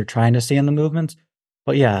like things you're trying to see in the movements.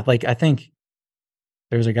 But yeah, like I think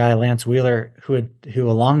there's a guy, Lance Wheeler, who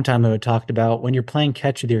a long time ago had talked about when you're playing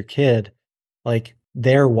catch with your kid, like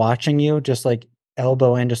they're watching you, just like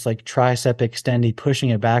elbow in, just like tricep extendy, pushing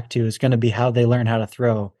it back to you is going to be how they learn how to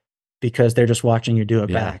throw, because they're just watching you do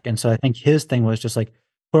it back. And so I think his thing was just like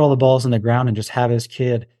put all the balls in the ground and just have his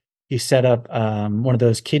kid, he set up one of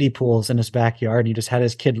those kiddie pools in his backyard. He just had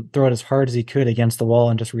his kid throw it as hard as he could against the wall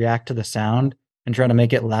and just react to the sound and try to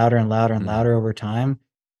make it louder and louder and Mhm. louder over time.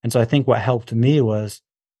 And so I think what helped me was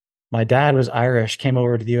my dad was Irish, came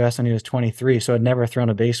over to the US when he was 23, so had never thrown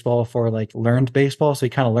a baseball before, like learned baseball. So he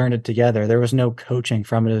kind of learned it together. There was no coaching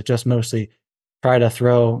from it. It was just mostly try to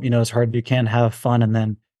throw, as hard as you can, have fun, and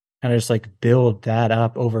then kind of just like build that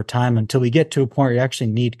up over time until we get to a point where you actually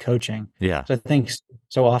need coaching. Yeah. So I think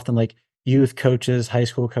so often like youth coaches, high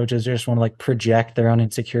school coaches, they just want to like project their own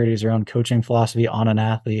insecurities, their own coaching philosophy on an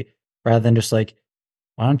athlete rather than just like,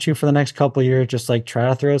 why don't you for the next couple of years just like try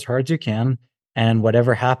to throw as hard as you can and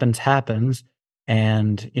whatever happens happens.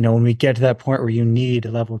 And when we get to that point where you need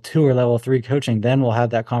level 2 or level 3 coaching, then we'll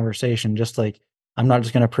have that conversation. Just like I'm not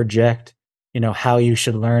just going to project how you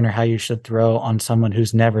should learn or how you should throw on someone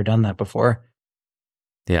who's never done that before.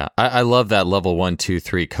 Yeah, I love that level 1, 2,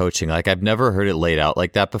 3 coaching. Like I've never heard it laid out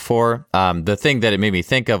like that before. The thing that it made me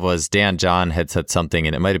think of was Dan John had said something,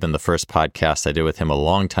 and it might have been the first podcast I did with him a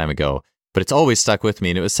long time ago, but it's always stuck with me.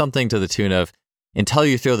 And it was something to the tune of, until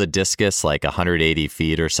you throw the discus like 180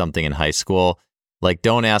 feet or something in high school, like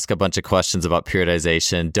don't ask a bunch of questions about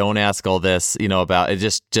periodization. Don't ask all this, about it.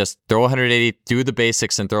 Just throw 180, do the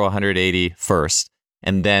basics and throw 180 first,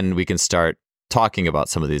 and then we can start talking about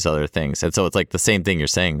some of these other things. And so it's like the same thing you're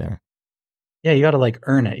saying there. Yeah, you got to like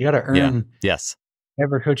earn it. You got to Yeah. earn Yes.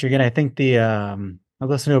 every coach you're getting. I think I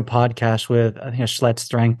listened to a podcast with, I think it's Schlett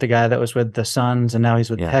Strength, the guy that was with the Suns and now he's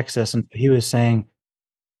with Yeah. Texas. And he was saying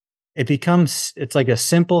it's like a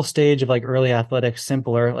simple stage of like early athletics,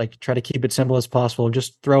 simpler, like try to keep it simple as possible.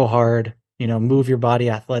 Just throw hard, move your body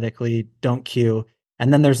athletically, don't cue.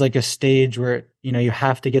 And then there's like a stage where, you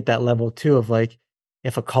have to get that level 2 of like,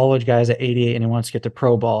 if a college guy is at 88 and he wants to get to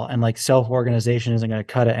pro ball and like self-organization isn't going to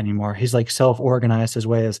cut it anymore. He's like self-organized his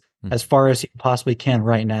way as far as he possibly can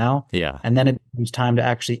right now. Yeah. And then it comes time to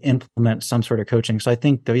actually implement some sort of coaching. So I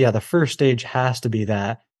think the first stage has to be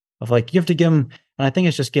that of like, you have to give them, and I think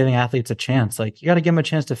it's just giving athletes a chance. Like you got to give them a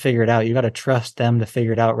chance to figure it out. You got to trust them to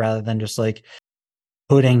figure it out rather than just like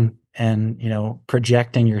putting and,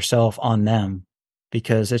 projecting yourself on them,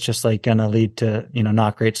 because it's just like going to lead to,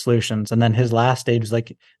 not great solutions. And then his last stage is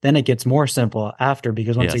like, then it gets more simple after,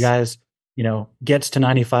 because once a guy's, gets to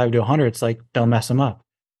 95 to 100, it's like, don't mess him up.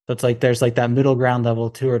 So it's like, there's like that middle ground level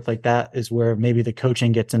too, where it's like, that is where maybe the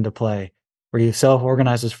coaching gets into play, where you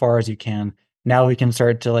self-organize as far as you can. Now we can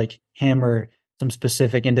start to like hammer some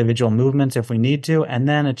specific individual movements if we need to. And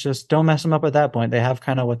then it's just, don't mess them up at that point. They have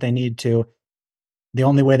kind of what they need to. The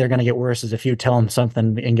only way they're going to get worse is if you tell them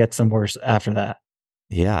something and gets them worse after that.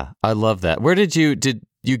 Yeah, I love that. Where did you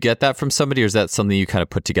get that from somebody, or is that something you kind of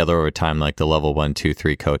put together over time, like the level 1, 2,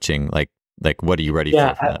 3 coaching? Like what are you ready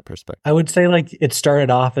for from that perspective? I would say like it started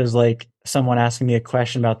off as like someone asking me a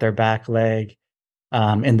question about their back leg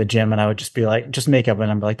in the gym, and I would just be like, just make up a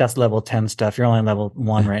number. Like that's level 10 stuff. You're only level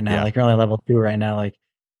 1 right now. Yeah. Like you're only level 2 right now. Like,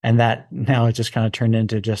 and that now it just kind of turned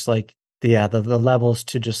into just like the levels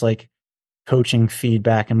to just like coaching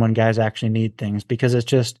feedback and when guys actually need things, because it's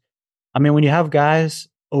just, I mean, when you have guys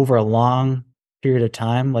over a long period of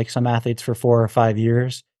time, like some athletes for 4 or 5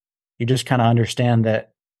 years, you just kind of understand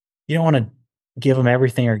that you don't want to give them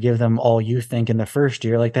everything or give them all you think in the first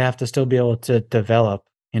year. Like they have to still be able to develop,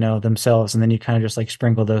 themselves. And then you kind of just like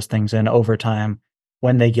sprinkle those things in over time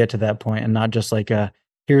when they get to that point, and not just like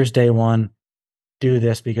here's day 1, do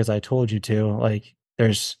this because I told you to. Like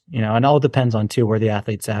there's, and it all depends on too where the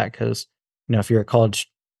athlete's at. Cause if you're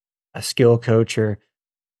a skill coach or,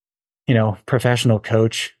 professional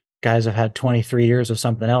coach, guys have had 23 years of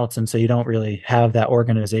something else. And so you don't really have that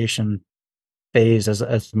organization phase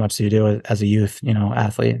as much as you do as a youth,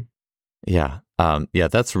 athlete. Yeah. Yeah,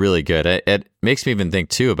 that's really good. It makes me even think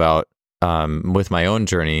too about with my own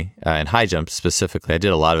journey in high jump specifically. I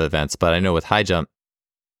did a lot of events, but I know with high jump,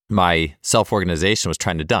 my self-organization was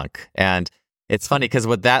trying to dunk. And it's funny because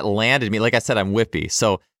what that landed me, like I said, I'm whippy.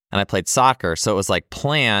 And I played soccer. So it was like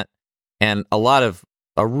plant, and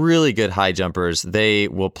a really good high jumpers, they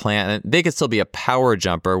will plant, and they could still be a power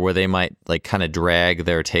jumper where they might like kind of drag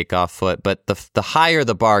their takeoff foot. But the higher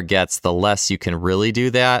the bar gets, the less you can really do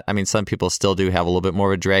that. I mean, some people still do have a little bit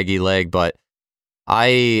more of a draggy leg, but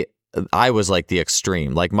I was like the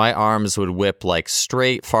extreme. Like my arms would whip like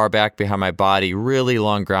straight far back behind my body, really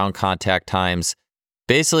long ground contact times,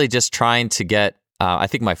 basically just trying to get, I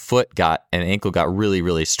think my foot and ankle got really,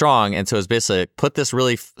 really strong. And so it was basically put this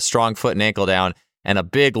really strong foot and ankle down and a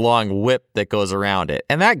big long whip that goes around it.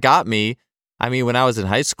 And that got me. I mean, when I was in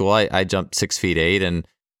high school, I jumped 6'8" and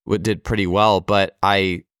did pretty well, but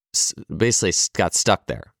I basically got stuck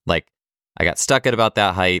there. Like I got stuck at about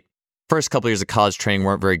that height first couple years of college training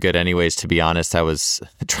weren't very good anyways, to be honest. I was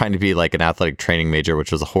trying to be like an athletic training major,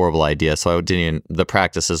 which was a horrible idea. So I didn't even, the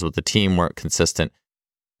practices with the team weren't consistent.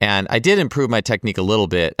 And I did improve my technique a little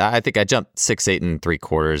bit. I think I jumped 6'8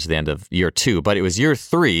 3/4" at the end of year 2, but it was year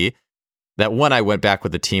 3 that when I went back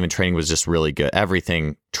with the team and training was just really good.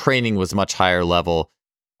 Everything, training was much higher level.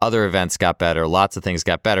 Other events got better. Lots of things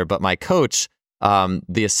got better. But my coach,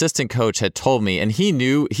 the assistant coach, had told me, and he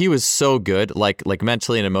knew, he was so good, like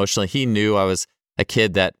mentally and emotionally. He knew I was a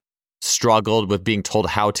kid that struggled with being told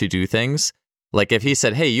how to do things. Like if he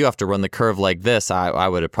said, "Hey, you have to run the curve like this," I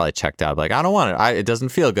would have probably checked out. Like, I don't want it. It doesn't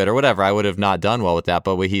feel good or whatever. I would have not done well with that.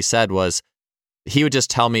 But what he said was, he would just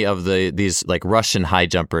tell me of these like Russian high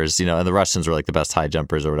jumpers, and the Russians were like the best high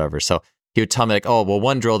jumpers or whatever. So he would tell me like, "Oh, well,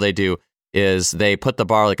 one drill they do is they put the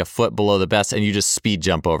bar like a foot below the best and you just speed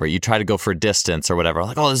jump over it. You try to go for distance or whatever." I'm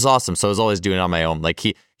like, "Oh, this is awesome." So I was always doing it on my own. Like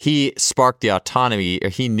he sparked the autonomy, or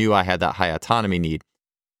he knew I had that high autonomy need.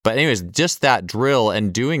 But anyways, just that drill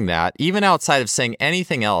and doing that, even outside of saying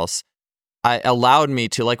anything else, allowed me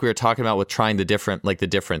to, like we were talking about with trying the different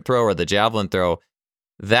throw or the javelin throw,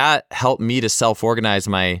 that helped me to self-organize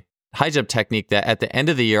my high jump technique, that at the end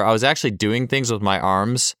of the year, I was actually doing things with my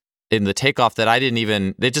arms in the takeoff that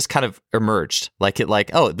they just kind of emerged.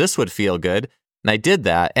 Oh, this would feel good. And I did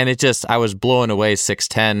that. And I was blowing away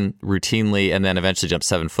 6'10" routinely, and then eventually jumped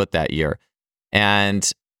 7 foot that year.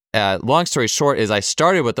 And long story short is I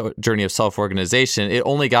started with the journey of self-organization. It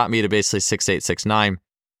only got me to basically 6'8", 6'9".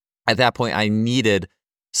 At that point, I needed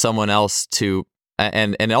someone else to,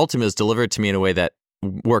 and ultimately it was delivered to me in a way that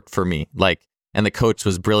worked for me. And the coach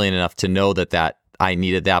was brilliant enough to know that I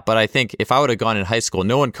needed that. But I think if I would have gone in high school,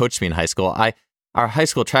 no one coached me in high school. Our high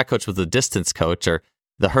school track coach was the distance coach or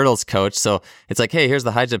the hurdles coach. So it's like, "Hey, here's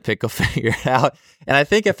the high jump pick, go figure it out." And I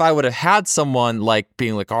think if I would have had someone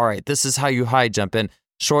being like, "All right, this is how you high jump in,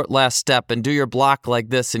 short last step, and do your block like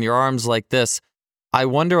this and your arms like this," I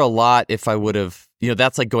wonder a lot if I would have,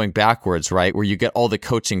 that's like going backwards, right? Where you get all the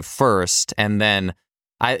coaching first and then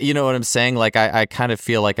you know what I'm saying? I kind of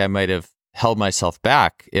feel like I might have held myself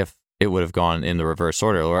back if it would have gone in the reverse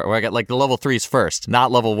order, or I got like the level 3s first,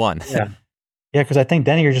 not level 1. Yeah. Yeah. Cause I think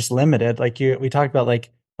then you're just limited. We talked about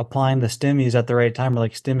applying the stimulus at the right time, or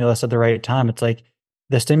stimulus at the right time. It's like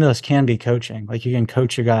the stimulus can be coaching. You can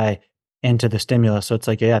coach your guy into the stimulus. So it's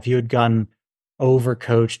yeah, if you had gotten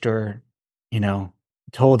overcoached or,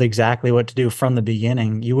 told exactly what to do from the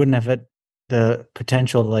beginning, you wouldn't have had the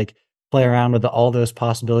potential to play around with all those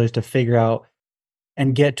possibilities to figure out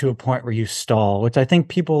and get to a point where you stall, which I think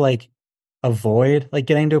people avoid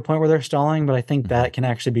getting to a point where they're stalling. But I think that can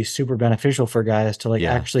actually be super beneficial for guys to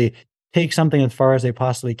actually take something as far as they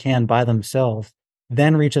possibly can by themselves,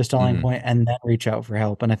 then reach a stalling point and then reach out for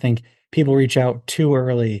help. And I think people reach out too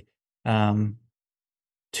early,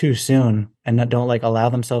 too soon, and don't allow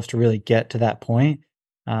themselves to really get to that point.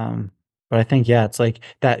 But I think, yeah, it's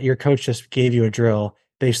that your coach just gave you a drill,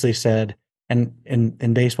 basically said, and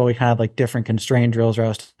in baseball, we kind of have different constraint drills where I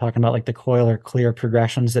was talking about the coil or clear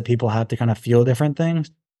progressions that people have to kind of feel different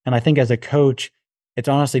things. And I think as a coach, it's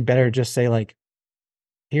honestly better to just say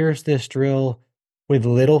here's this drill with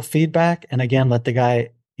little feedback. And again, let the guy,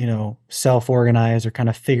 self-organize or kind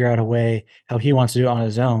of figure out a way how he wants to do it on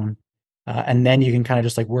his own. And then you can kind of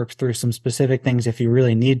just work through some specific things if you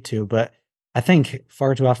really need to. But I think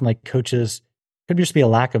far too often, coaches, could just be a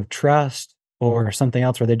lack of trust or something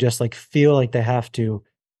else where they just feel like they have to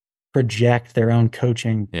project their own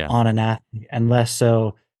coaching on an athlete, and less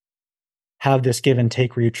so have this give and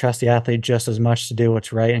take where you trust the athlete just as much to do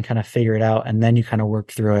what's right and kind of figure it out. And then you kind of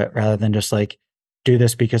work through it rather than just do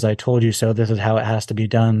this because I told you so. This is how it has to be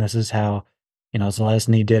done. This is how,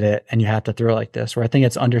 Zelazny did it, and you have to throw it like this. Where I think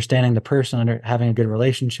it's understanding the person, having a good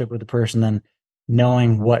relationship with the person, then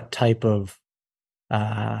knowing what type of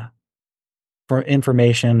for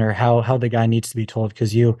information or how the guy needs to be told.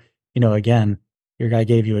 Because again, your guy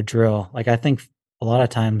gave you a drill. I think a lot of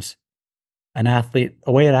times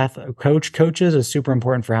a coach coaches is super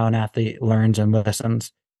important for how an athlete learns and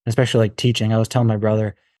listens, especially teaching. I was telling my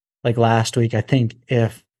brother last week, I think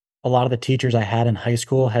if a lot of the teachers I had in high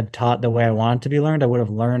school had taught the way I wanted to be learned, I would have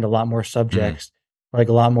learned a lot more subjects, a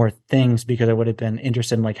lot more things, because I would have been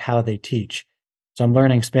interested in how they teach. So I'm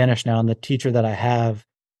learning Spanish now, and the teacher that I have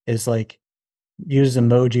is uses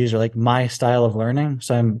emojis or my style of learning.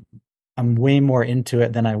 So I'm way more into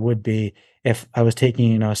it than I would be if I was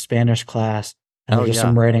taking, a Spanish class and there's just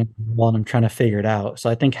some writing while I'm trying to figure it out. So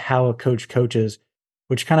I think how a coach coaches,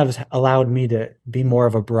 which kind of has allowed me to be more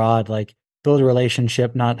of a broad, build a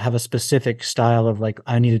relationship, not have a specific style of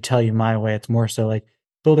I need to tell you my way. It's more so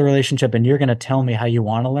build a relationship and you're going to tell me how you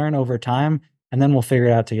want to learn over time, and then we'll figure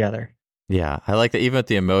it out together. Yeah, I like that. Even with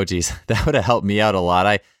the emojis, that would have helped me out a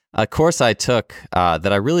lot. A course I took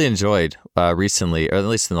that I really enjoyed recently, or at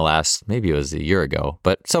least in the last, maybe it was a year ago,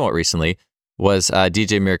 but somewhat recently, was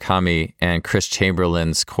DJ Murakami and Chris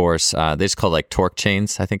Chamberlain's course. They just called like torque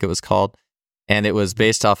chains, I think it was called. And it was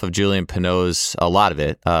based off of Julian Pineau's, a lot of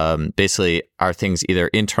it. Basically, are things either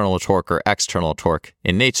internal torque or external torque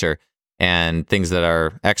in nature? And things that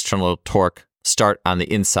are external torque start on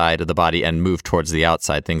the inside of the body and move towards the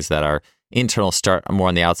outside. Things that are internal start more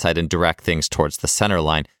on the outside and direct things towards the center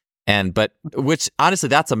line. But which honestly,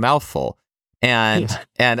 that's a mouthful. And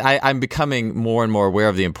I'm becoming more and more aware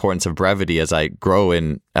of the importance of brevity as I grow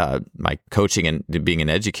in my coaching and being an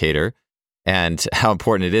educator, and how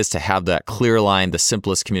important it is to have that clear line, the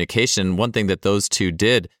simplest communication. One thing that those two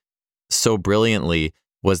did so brilliantly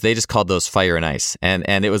was they just called those fire and ice.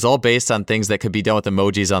 And it was all based on things that could be done with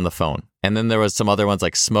emojis on the phone. And then there was some other ones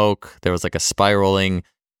like smoke. There was like a spiraling.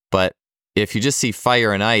 But if you just see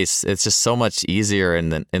fire and ice, it's just so much easier in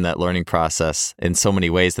that learning process in so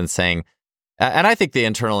many ways than saying, and I think the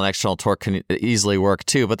internal and external torque can easily work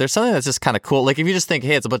too, but there's something that's just kind of cool. Like if you just think,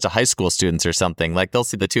 hey, it's a bunch of high school students or something, like they'll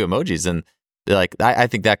see the two emojis and they're like, I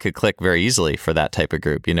think that could click very easily for that type of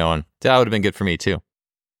group, and that would have been good for me too.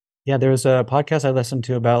 Yeah, there was a podcast I listened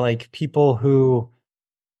to about like people who,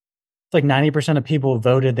 like 90% of people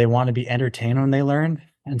voted they want to be entertained when they learn.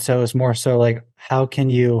 And so it's more so like, how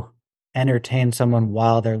can you entertain someone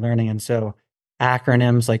while they're learning? And so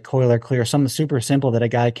acronyms like COIL or CLEAR, something super simple that a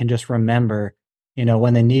guy can just remember,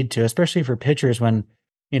 when they need to, especially for pitchers when,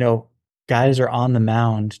 guys are on the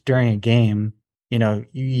mound during a game,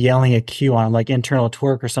 yelling a cue on like internal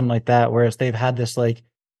torque or something like that. Whereas they've had this like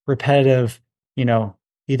repetitive,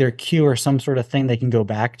 either cue or some sort of thing they can go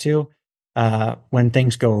back to when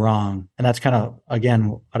things go wrong. And that's kind of, again,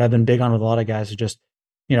 what I've been big on with a lot of guys is just,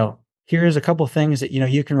 here's a couple things that,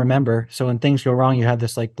 you can remember. So when things go wrong, you have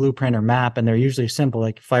this like blueprint or map, and they're usually simple,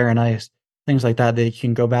 like fire and ice, things like that you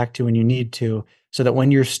can go back to when you need to, so that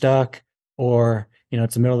when you're stuck or,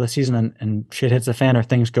 it's the middle of the season and shit hits the fan or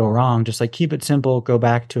things go wrong, just like keep it simple, go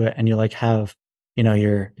back to it. And you like have,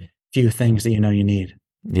 your few things that, you need.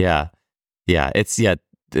 Yeah. Yeah.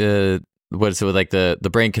 What is it like the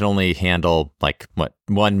brain can only handle like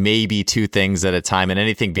one, maybe two things at a time, and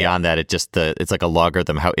anything beyond that, it's like a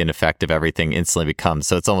logarithm how ineffective everything instantly becomes.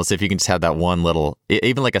 So it's almost, if you can just have that one little,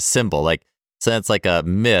 even like a symbol, like, so that's like a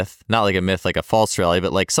myth, not like a myth, like a false reality,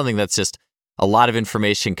 but like something that's just a lot of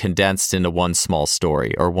information condensed into one small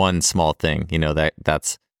story or one small thing,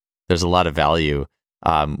 there's a lot of value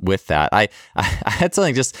with that. I had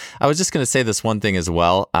something I was just going to say this one thing as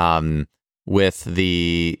well. With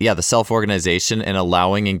the self-organization and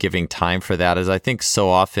allowing and giving time for that, is I think so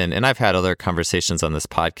often, and I've had other conversations on this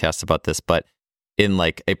podcast about this, but in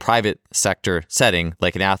like a private sector setting,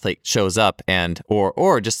 like an athlete shows up and,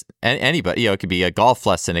 or just anybody, it could be a golf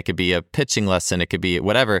lesson, it could be a pitching lesson, it could be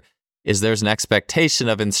whatever, there's an expectation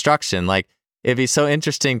of instruction. Like it'd be so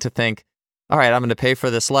interesting to think, all right, I'm going to pay for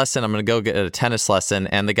this lesson, I'm going to go get a tennis lesson,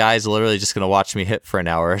 and the guy's literally just going to watch me hit for an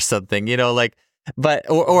hour or something, But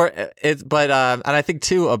and I think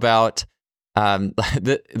too about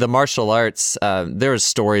the martial arts. There's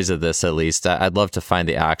stories of this, at least. I'd love to find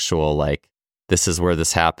the actual, like, this is where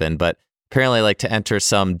this happened. But apparently, like, to enter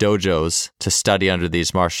some dojos to study under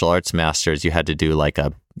these martial arts masters, you had to do like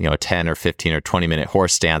a 10 or 15 or 20-minute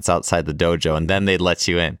horse stance outside the dojo, and then they'd let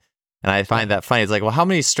you in. And I find that funny. It's like, well, how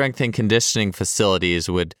many strength and conditioning facilities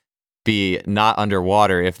would be not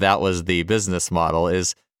underwater if that was the business model?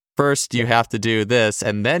 Is first, you have to do this,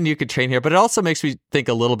 and then you could train here. But it also makes me think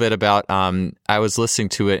a little bit about, I was listening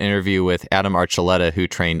to an interview with Adam Archuleta, who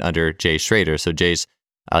trained under Jay Schrader. So Jay's,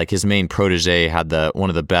 like his main protege, had one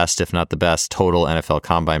of the best, if not the best, total NFL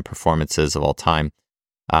combine performances of all time,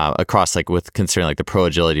 across, like, with considering like the pro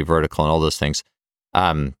agility vertical and all those things.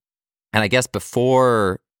 And I guess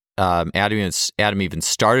before Adam even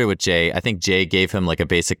started with Jay, I think Jay gave him like a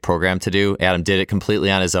basic program to do. Adam did it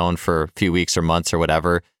completely on his own for a few weeks or months or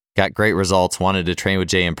whatever. Got great results, wanted to train with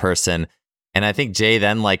Jay in person. And I think Jay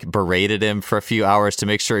then like berated him for a few hours to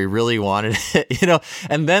make sure he really wanted it,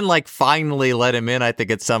 and then like finally let him in, I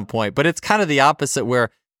think, at some point. But it's kind of the opposite, where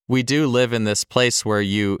we do live in this place where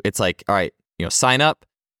it's like, all right, sign up,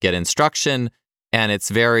 get instruction. And it's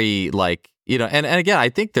very like, and again, I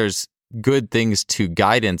think there's good things to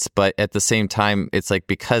guidance, but at the same time, it's like,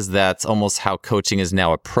 because that's almost how coaching is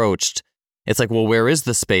now approached, it's like, well, where is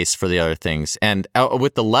the space for the other things? And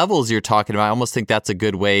with the levels you're talking about, I almost think that's a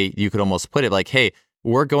good way you could almost put it. Like, hey,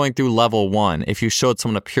 we're going through level 1. If you showed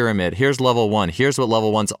someone a pyramid, here's level 1. Here's what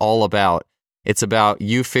level 1's all about. It's about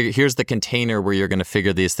here's the container where you're going to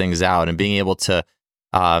figure these things out, and being able to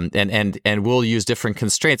And we'll use different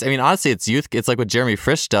constraints. I mean, honestly, it's youth. It's like what Jeremy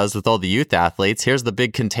Frisch does with all the youth athletes. Here's the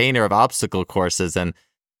big container of obstacle courses, and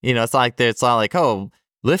it's not like, oh,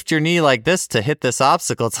 lift your knee like this to hit this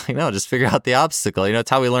obstacle. It's like, no, just figure out the obstacle. It's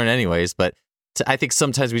how we learn anyways. But I think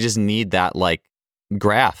sometimes we just need that like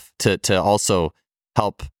graph to also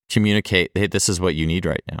help communicate, hey, this is what you need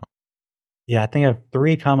right now. Yeah, I think I have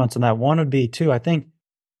 3 comments on that. One would be too, I think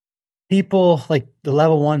people like the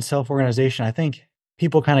level 1 self-organization, I think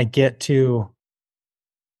people kind of get to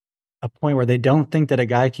a point where they don't think that a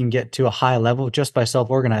guy can get to a high level just by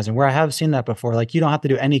self-organizing, where I have seen that before. Like, you don't have to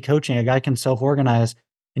do any coaching. A guy can self-organize,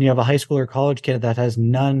 and you have a high school or college kid that has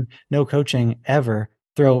no coaching ever,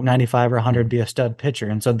 throw 95 or 100, be a stud pitcher.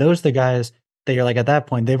 And so those are the guys that you're like, at that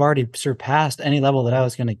point, they've already surpassed any level that I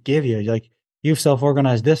was going to give you. You're like, you've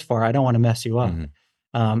self-organized this far. I don't want to mess you up.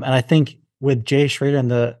 And I think with Jay Schrader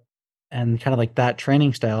and kind of like that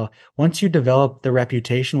training style, once you develop the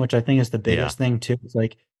reputation, which I think is the biggest thing too, it's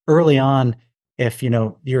like early on, if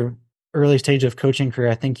your early stage of coaching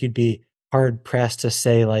career, I think you'd be hard pressed to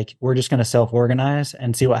say like, we're just going to self-organize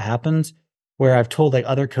and see what happens. Where I've told like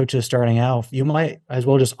other coaches starting out, you might as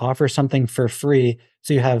well just offer something for free.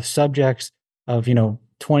 So you have subjects of,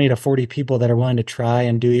 20 to 40 people that are willing to try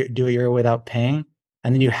and do it your way without paying.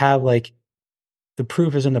 And then you have like, the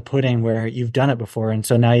proof is in the pudding where you've done it before. And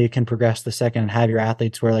so now you can progress the second and have your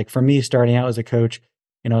athletes where, like, for me, starting out as a coach,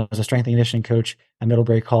 as a strength and conditioning coach at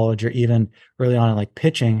Middlebury College, or even early on in like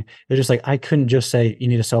pitching, it's just like, I couldn't just say you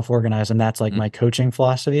need to self-organize. And that's like my coaching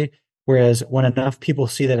philosophy. Whereas when enough people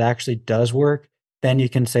see that it actually does work, then you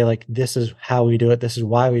can say like, this is how we do it. This is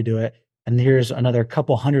why we do it. And here's another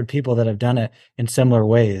couple hundred people that have done it in similar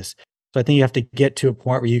ways. So I think you have to get to a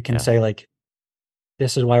point where you can say like,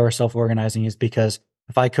 this is why we're self-organizing, is because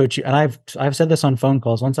if I coach you, and I've said this on phone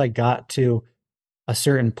calls, once I got to a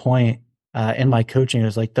certain point in my coaching, it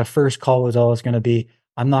was like the first call was always going to be,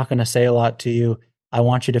 I'm not going to say a lot to you. I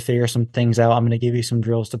want you to figure some things out. I'm going to give you some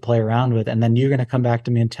drills to play around with. And then you're going to come back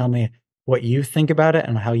to me and tell me what you think about it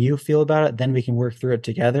and how you feel about it. Then we can work through it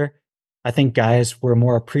together. I think guys were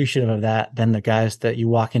more appreciative of that than the guys that you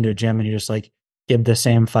walk into a gym and you just like give the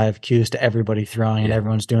same 5 cues to everybody throwing and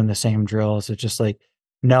everyone's doing the same drills. It's just like,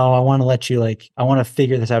 no, I want to let you I want to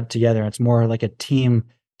figure this out together. It's more like a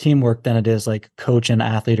teamwork than it is like coach and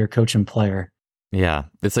athlete or coach and player. Yeah.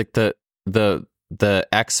 It's like the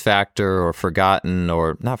X factor, or forgotten,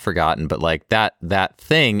 or not forgotten, but like that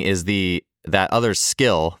thing is that other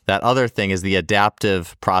skill, that other thing is the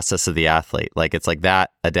adaptive process of the athlete. Like, it's like that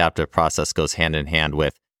adaptive process goes hand in hand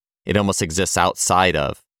with, it almost exists outside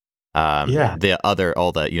of the other,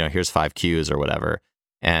 all the, here's 5 cues or whatever.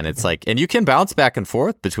 And it's like, and you can bounce back and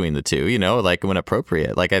forth between the two, like when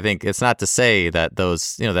appropriate. Like, I think it's not to say that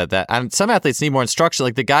those, and some athletes need more instruction.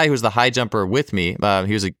 Like the guy who was the high jumper with me,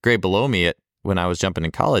 he was a grade below me when I was jumping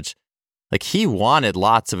in college. Like, he wanted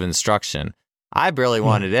lots of instruction. I barely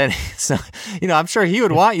wanted any. So, I'm sure he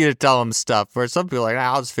would want you to tell him stuff, where some people are like,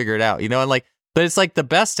 I'll just figure it out, and like, but it's like the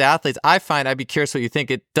best athletes, I find, I'd be curious what you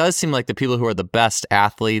think. It does seem like the people who are the best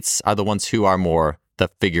athletes are the ones who are more the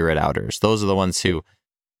figure it outers. Those are the ones who,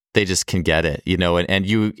 they just can get it, and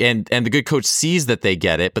the good coach sees that they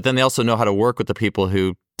get it, but then they also know how to work with the people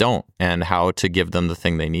who don't and how to give them the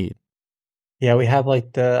thing they need. Yeah, we have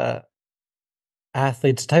like the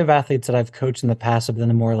type of athletes that I've coached in the past have been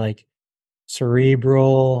the more like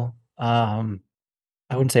cerebral, I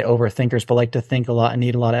wouldn't say overthinkers, but like to think a lot and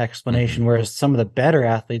need a lot of explanation. Whereas some of the better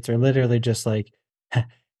athletes are literally just like,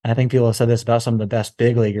 I think people have said this about some of the best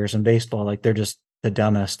big leaguers in baseball, like they're just the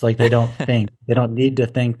dumbest. Like, they don't think, they don't need to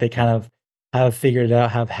think. They kind of have figured it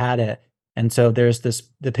out, have had it. And so there's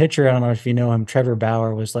the pitcher, I don't know if you know him, Trevor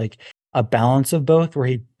Bauer, was like a balance of both, where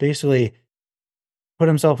he basically put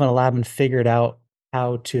himself in a lab and figured out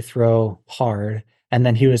how to throw hard. And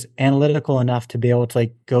then he was analytical enough to be able to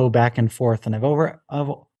like go back and forth. And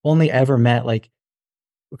I've only ever met like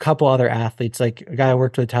a couple other athletes, like a guy I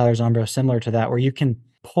worked with, Tyler Zombro, similar to that, where you can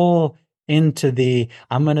pull into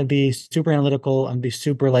I'm going to be super analytical. I'm going to be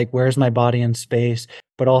super like, where's my body in space?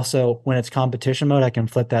 But also when it's competition mode, I can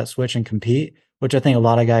flip that switch and compete, which I think a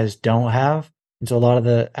lot of guys don't have. And so a lot of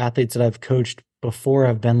the athletes that I've coached before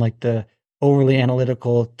have been like the overly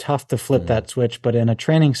analytical, tough to flip that switch. But in a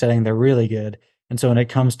training setting, they're really good. And so when it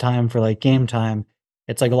comes time for like game time,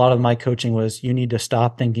 it's like a lot of my coaching was, you need to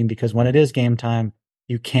stop thinking, because when it is game time,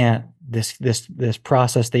 you can't, this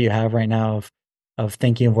process that you have right now of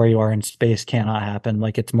thinking of where you are in space cannot happen.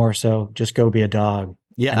 Like, it's more so just go be a dog.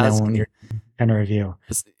 Yeah. And then when you're kind of review.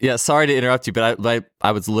 Yeah, sorry to interrupt you, but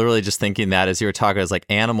I was literally just thinking that as you were talking, I was like,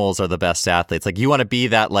 animals are the best athletes. Like you want to be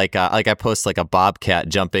that, like I post like a bobcat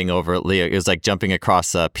jumping over, it was like jumping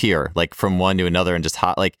across a pier, like from one to another and just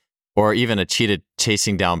hot, like, or even a cheetah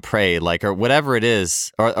chasing down prey, like, or whatever it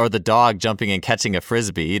is, or the dog jumping and catching a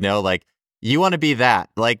frisbee, you know, like you want to be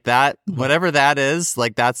that, like that, whatever that is,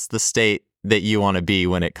 like that's the state that you want to be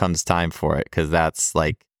when it comes time for it. Cause that's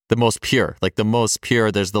like the most pure,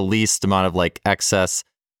 there's the least amount of like excess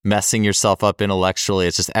messing yourself up intellectually.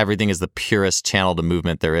 It's just everything is the purest channel to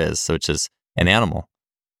movement there is. So it's just an animal.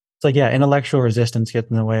 It's like, yeah, intellectual resistance gets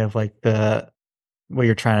in the way of like what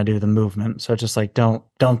you're trying to do, the movement. So it's just like, don't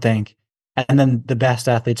think. And then the best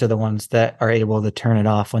athletes are the ones that are able to turn it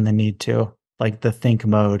off when they need to, like the think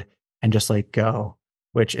mode and just like go,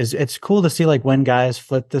 which is, it's cool to see like when guys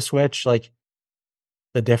flip the switch, like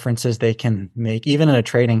the differences they can make, even in a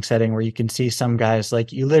trading setting where you can see some guys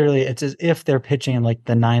like you literally, it's as if they're pitching in like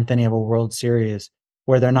the ninth inning of a World Series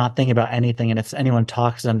where they're not thinking about anything. And if anyone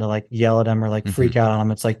talks to them to like yell at them or like freak out on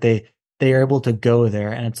them, it's like they are able to go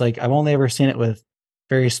there. And it's like, I've only ever seen it with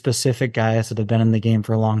very specific guys that have been in the game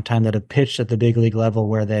for a long time that have pitched at the big league level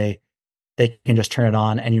where they can just turn it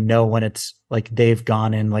on and you know when it's like they've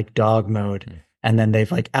gone in like dog mode and then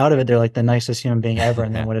they've like out of it, they're like the nicest human being ever.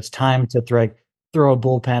 And then when it's time to throw a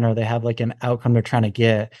bullpen or they have like an outcome they're trying to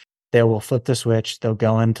get, they will flip the switch, they'll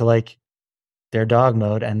go into like their dog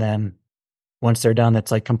mode, and then once they're done,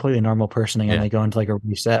 it's like completely normal personing and they go into like a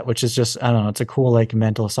reset, which is just, I don't know, it's a cool like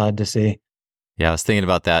mental side to see. Yeah, I was thinking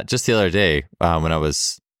about that just the other day when I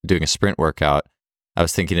was doing a sprint workout. I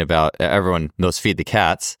was thinking about, everyone knows Feed the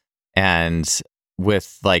Cats, and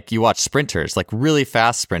with like, you watch sprinters, like really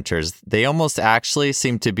fast sprinters, they almost actually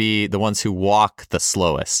seem to be the ones who walk the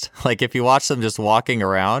slowest. Like if you watch them just walking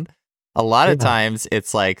around, a lot of times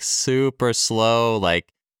it's like super slow,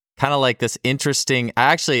 like kind of like this interesting,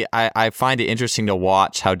 I find it interesting to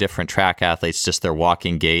watch how different track athletes, just their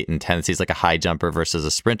walking gait and tendencies, like a high jumper versus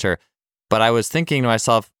a sprinter. But I was thinking to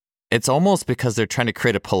myself, it's almost because they're trying to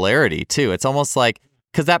create a polarity too. It's almost like,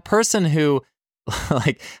 because that person who,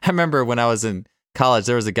 like, I remember when I was in college,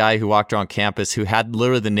 there was a guy who walked around campus who had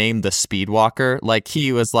literally the name the Speed Walker. Like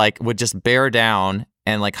he was like, would just bear down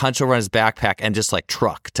and like hunch over on his backpack and just like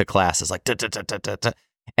truck to classes, like, da, da, da, da, da, da.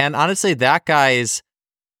 And honestly, that guy's,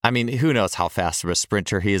 I mean, who knows how fast of a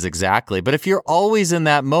sprinter he is exactly. But if you're always in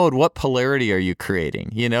that mode, what polarity are you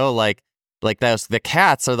creating? You know, like those, the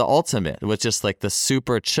cats are the ultimate with just like the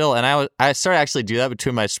super chill. And I started actually do that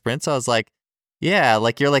between my sprints. I was like, yeah,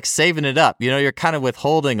 like you're like saving it up. You know, you're kind of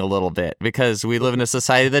withholding a little bit because we live in a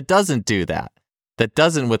society that doesn't do that, that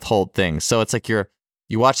doesn't withhold things. So it's like you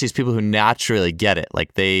watch these people who naturally get it,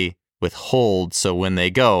 like they withhold. So when they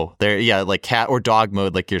go, they're, like cat or dog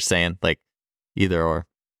mode, like you're saying, like either or.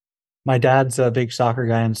 My dad's a big soccer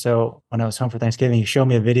guy. And so when I was home for Thanksgiving, he showed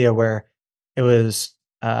me a video where it was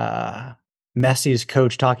Messi's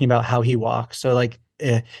coach talking about how he walks. So like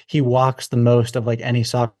he walks the most of like any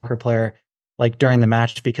soccer player like during the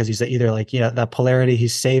match because he's either like, that polarity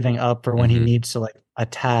he's saving up for when he needs to like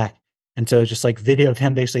attack. And so it's just like video of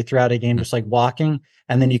him basically throughout a game, just like walking.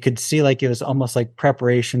 And then you could see like it was almost like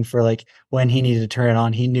preparation for like when he needed to turn it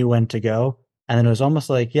on, he knew when to go. And then it was almost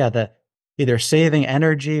like, the either saving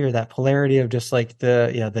energy or that polarity of just like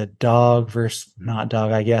the dog versus not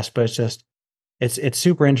dog, I guess. But it's just, it's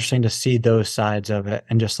super interesting to see those sides of it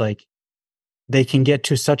and just like, they can get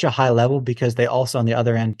to such a high level because they also on the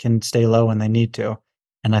other end can stay low when they need to.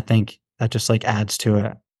 And I think that just like adds to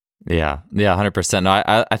it. Yeah. 100%. No,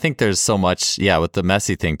 I think there's so much, with the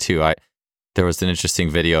Messi thing too. There was an interesting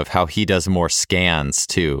video of how he does more scans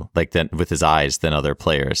too, like with his eyes than other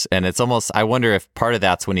players. And it's almost, I wonder if part of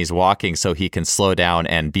that's when he's walking so he can slow down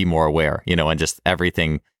and be more aware, and just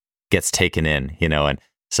everything gets taken in, and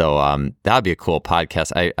so that would be a cool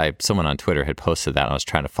podcast. I someone on Twitter had posted that and I was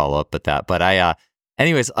trying to follow up with that. But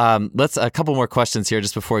anyways, let's a couple more questions here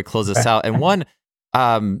just before we close this out. And one,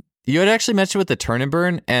 you had actually mentioned with the turn and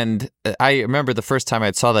burn, and I remember the first time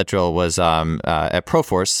I saw that drill was at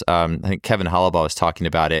Proforce. I think Kevin Hollabaugh was talking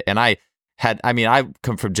about it, and I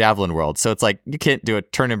come from javelin world, so it's like you can't do a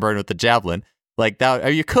turn and burn with the javelin like that.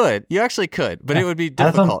 Or you actually could, but it would be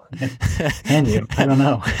difficult. Can you? I don't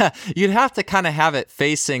know. You'd have to kind of have it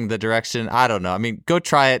facing the direction. I don't know. I mean, go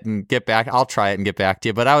try it and get back. I'll try it and get back to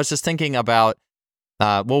you. But I was just thinking about.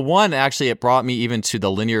 One, actually, it brought me even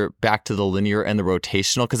to back to the linear and the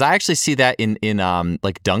rotational, because I actually see that in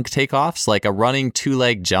like dunk takeoffs, like a running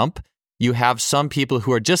 2-leg jump. You have some people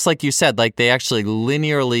who are just like you said, like they actually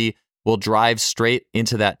linearly will drive straight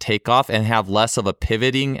into that takeoff and have less of a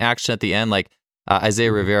pivoting action at the end. Like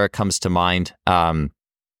Isaiah Rivera comes to mind.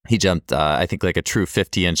 He jumped, I think, like a true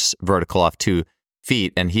 50-inch vertical off 2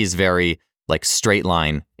 feet, and he's very like straight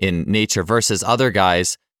line in nature versus other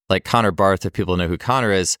guys like Connor Barth. If people know who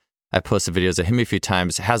Connor is, I've posted videos of him a few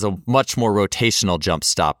times, has a much more rotational jump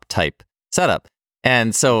stop type setup.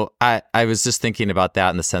 And so I was just thinking about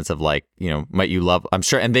that in the sense of like, might you love, I'm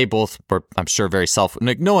sure, and they both were, I'm sure, very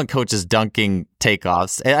like no one coaches dunking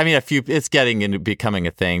takeoffs. I mean, it's getting into becoming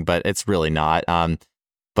a thing, but it's really not.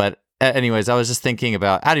 But anyways, I was just thinking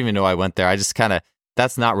about, I don't even know I went there. I just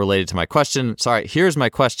that's not related to my question. Sorry. Here's my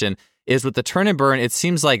question is with the turn and burn, it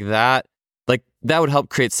seems like that would help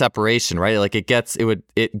create separation, right? Like it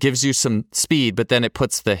gives you some speed, but then it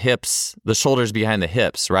puts the shoulders behind the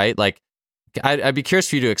hips, right? Like I'd be curious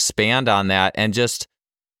for you to expand on that and just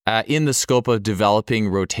in the scope of developing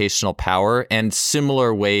rotational power and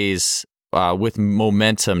similar ways with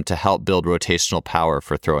momentum to help build rotational power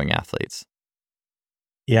for throwing athletes.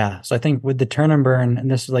 Yeah. So I think with the turn and burn, and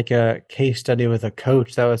this is like a case study with a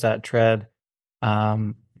coach that was at Tread,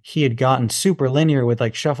 he had gotten super linear with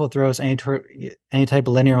like shuffle throws, any type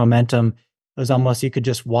of linear momentum. It was almost, you could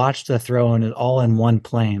just watch the throw and it's all in one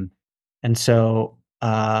plane. And so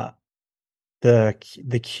the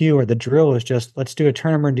cue or the drill was just, let's do a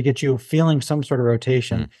turn and burn to get you feeling some sort of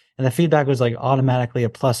rotation. And the feedback was like automatically a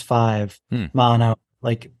 +5 mile an hour,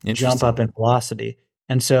 like jump up in velocity.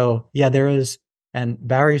 And so, yeah, there is, and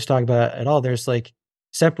Barry's talking about it all. There's like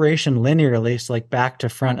separation linearly, so like back to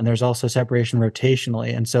front, and there's also separation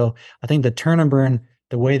rotationally. And so I think the turn and burn,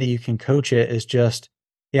 the way that you can coach it is just,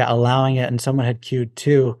 allowing it. And someone had cued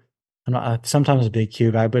too. I'm not, sometimes a big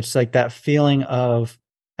cue guy, but it's like that feeling of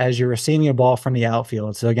as you're receiving a ball from the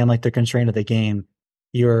outfield. So again, like the constraint of the game,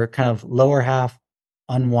 your kind of lower half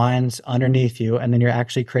unwinds underneath you, and then you're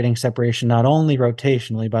actually creating separation not only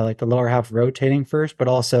rotationally by like the lower half rotating first, but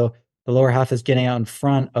also the lower half is getting out in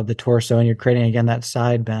front of the torso, and you're creating again that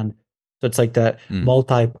side bend. So it's like that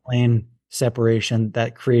multi-plane separation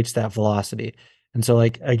that creates that velocity. And so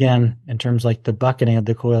like again, in terms of like the bucketing of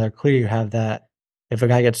the coil or clear, you have that. If a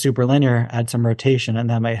guy gets super linear, add some rotation, and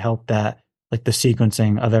that might help that like the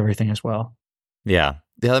sequencing of everything as well. Yeah,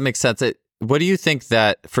 that makes sense. What do you think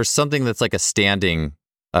that for something that's like a standing,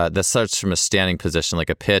 that starts from a standing position, like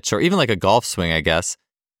a pitch or even like a golf swing, I guess?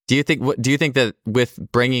 Do you think that with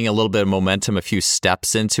bringing a little bit of momentum, a few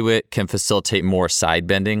steps into it, can facilitate more side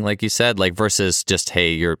bending, like you said, like versus just,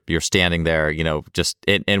 hey, you're standing there,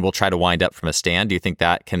 and we'll try to wind up from a stand? Do you think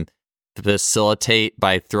that can facilitate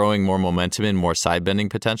by throwing more momentum and more side bending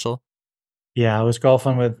potential? Yeah, I was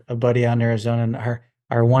golfing with a buddy out in Arizona, and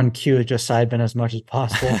our one cue is just side bend as much as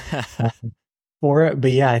possible for it.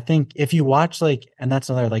 But yeah, I think if you watch like, and that's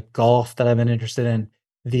another like golf that I've been interested in,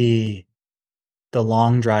 the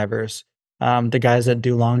long drivers, the guys that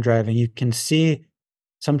do long driving, you can see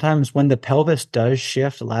sometimes when the pelvis does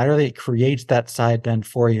shift laterally, it creates that side bend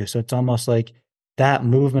for you. So it's almost like that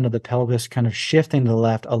movement of the pelvis kind of shifting to the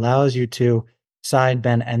left allows you to side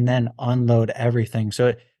bend and then unload everything.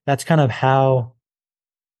 So that's kind of how,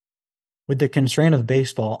 with the constraint of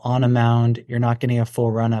baseball on a mound, you're not getting a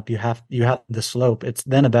full run up. You have the slope. It's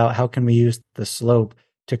then about how can we use the slope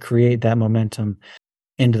to create that momentum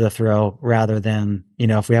into the throw rather than,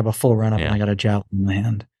 if we have a full run up and I got a javelin in the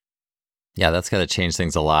hand. Yeah, that's got to change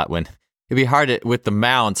things a lot. When it'd be hard with the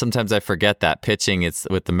mound. Sometimes I forget that pitching, it's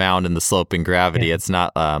with the mound and the slope and gravity. Yeah. It's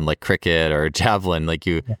not like cricket or javelin. Like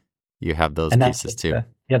you have those pieces too.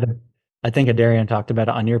 I think Adarian talked about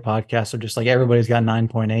it on your podcast. So just like everybody's got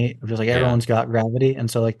 9.8, just like everyone's got gravity.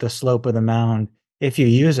 And so like the slope of the mound, if you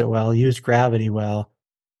use it well, use gravity well,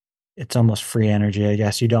 it's almost free energy, I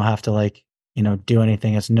guess. You don't have to like, do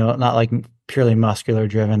anything. It's not like purely muscular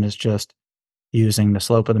driven. It's just using the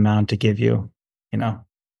slope of the mound to give you,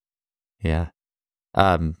 Yeah.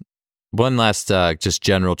 One last just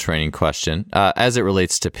general training question as it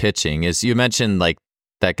relates to pitching is you mentioned like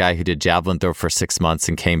that guy who did javelin throw for 6 months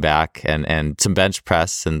and came back and some bench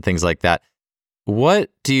press and things like that.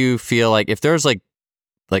 What do you feel like if there's like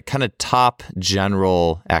kind of top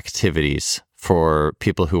general activities for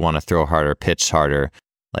people who want to throw harder, pitch harder,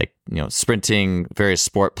 like, sprinting, various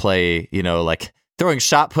sport play, like throwing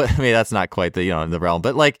shot put, I mean, that's not quite the, in the realm,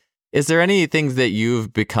 but like, is there any things that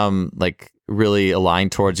you've become like really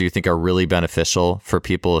aligned towards you think are really beneficial for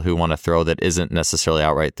people who want to throw that isn't necessarily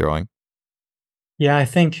outright throwing? Yeah, I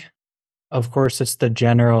think, of course, it's the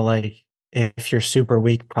general, like, if you're super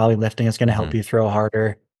weak, probably lifting is going to help you throw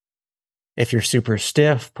harder. If you're super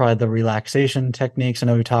stiff, probably the relaxation techniques. I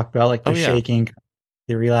know we talked about like the shaking,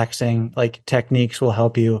 the relaxing like techniques will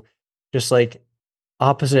help you. Just like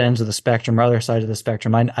opposite ends of the spectrum or other sides of the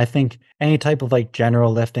spectrum. I think any type of like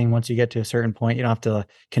general lifting, once you get to a certain point, you don't have to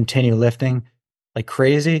continue lifting. like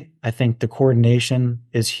crazy. I think the coordination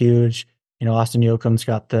is huge. Austin Yoakum's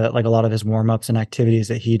got a lot of his warm-ups and activities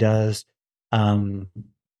that he does. Um,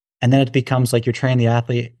 and then it becomes like you're training the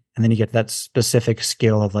athlete, and then you get that specific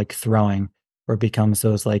skill of like throwing, where it becomes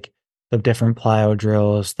those like the different plyo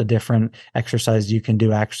drills, the different exercises you can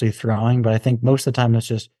do actually throwing. But I think most of the time it's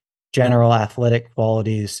just general athletic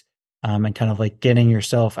qualities, and kind of like getting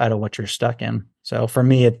yourself out of what you're stuck in. So for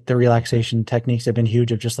me, the relaxation techniques have been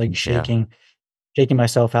huge of just like Yeah. shaking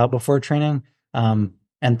myself out before training,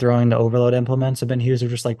 and throwing the overload implements have been huge of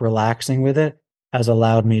just like relaxing with it has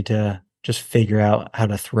allowed me to just figure out how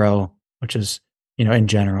to throw, which is, in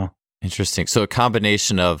general. Interesting. So a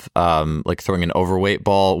combination of like throwing an overweight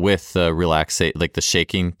ball with the like the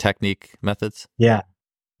shaking technique methods. Yeah.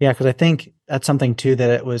 Yeah. Cause I think that's something too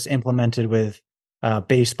that it was implemented with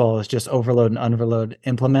baseball is just overload and underload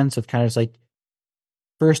implements of kind of like,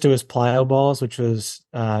 first it was plyo balls, which was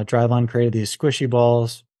Driveline created these squishy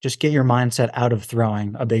balls. Just get your mindset out of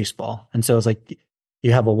throwing a baseball. And so it's like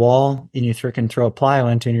you have a wall and you can throw a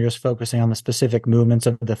plyo into, and you're just focusing on the specific movements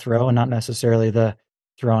of the throw and not necessarily the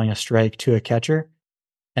throwing a strike to a catcher.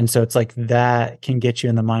 And so it's like that can get you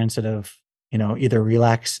in the mindset of, either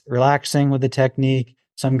relaxing with the technique.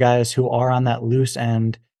 Some guys who are on that loose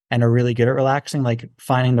end and are really good at relaxing, like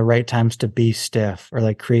finding the right times to be stiff or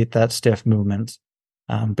like create that stiff movement.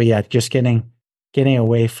 But yeah, just getting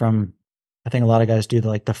away from, I think a lot of guys do the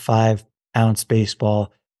 5-ounce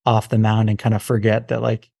baseball off the mound and kind of forget that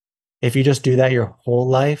like, if you just do that your whole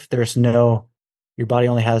life, your body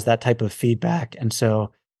only has that type of feedback. And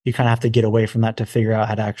so you kind of have to get away from that to figure out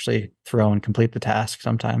how to actually throw and complete the task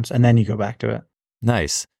sometimes. And then you go back to it.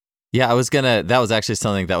 Nice. Yeah, that was actually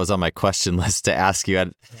something that was on my question list to ask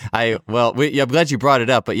you. I'm glad you brought it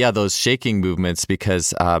up, but yeah, those shaking movements,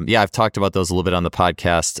 because, I've talked about those a little bit on the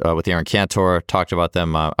podcast with Aaron Cantor, talked about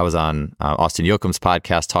them. I was on Austin Yoakum's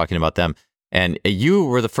podcast talking about them. And you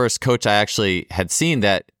were the first coach I actually had seen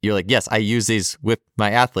that you're like, yes, I use these with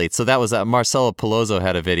my athletes. So that was Marcelo Peloso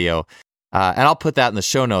had a video, and I'll put that in the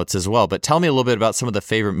show notes as well. But tell me a little bit about some of the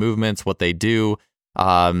favorite movements, what they do,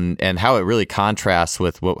 and how it really contrasts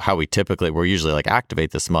with how we're usually like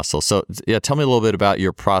activate this muscle. So yeah, tell me a little bit about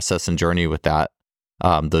your process and journey with that,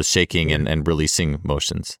 those shaking and releasing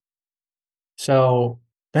motions. So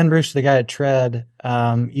Ben Bruce, the guy at Tread,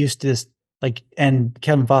 used to and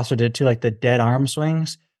Kevin Foster did too, like the dead arm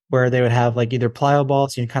swings where they would have like either plyo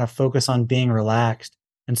balls, you kind of focus on being relaxed.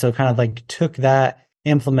 And so kind of like took that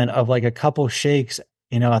implement of like a couple shakes,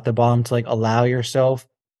 at the bottom to like allow yourself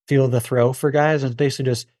feel the throw for guys. And it's basically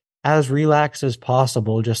just as relaxed as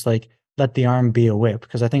possible, just like let the arm be a whip.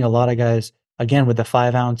 Because I think a lot of guys, again, with the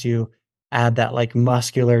 5-ounce, you add that like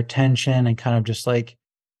muscular tension and kind of just like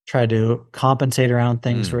try to compensate around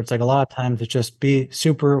things where it's like a lot of times it's just be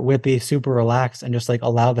super whippy, super relaxed, and just like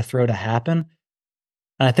allow the throw to happen.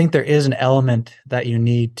 And I think there is an element that you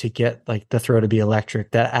need to get like the throw to be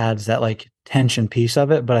electric that adds that like tension piece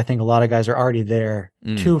of it. But I think a lot of guys are already there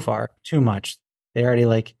too far, too much. They already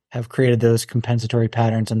like have created those compensatory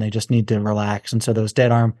patterns and they just need to relax. And so those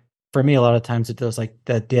dead arm, for me, a lot of times it does like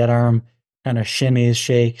that dead arm kind of shimmies,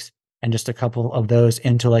 shakes, and just a couple of those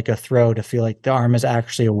into like a throw to feel like the arm is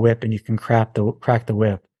actually a whip and you can crack the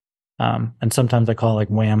whip. And sometimes I call it like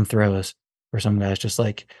wham throws, where some guys just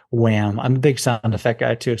like wham. I'm a big sound effect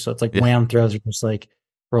guy too. So it's like wham throws are just like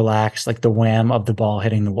relax, like the wham of the ball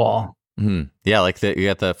hitting the wall. Mm-hmm. Yeah, like you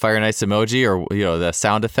got the fire and ice emoji or the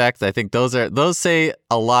sound effect. I think those say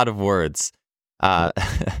a lot of words. I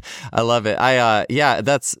love it.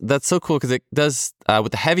 That's so cool because it does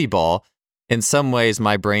with the heavy ball. In some ways,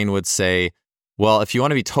 my brain would say, well, if you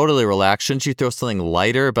want to be totally relaxed, shouldn't you throw something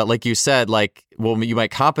lighter? But like you said, you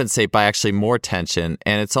might compensate by actually more tension.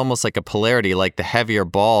 And it's almost like a polarity, like the heavier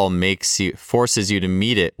ball forces you to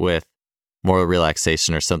meet it with more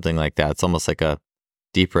relaxation or something like that. It's almost like a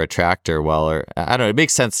deeper attractor. Or I don't know, it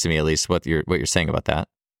makes sense to me, at least what you're saying about that.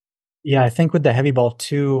 Yeah, I think with the heavy ball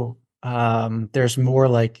too, there's more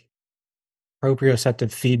like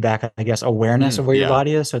proprioceptive feedback, I guess, awareness of where your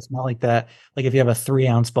body is. So it's not like that. Like if you have a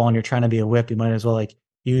 3-ounce ball and you're trying to be a whip, you might as well like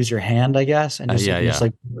use your hand, I guess, and just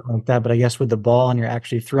like that. But I guess with the ball and you're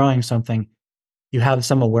actually throwing something, you have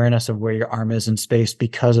some awareness of where your arm is in space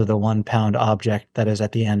because of the 1-pound object that is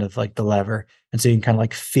at the end of like the lever. And so you can kind of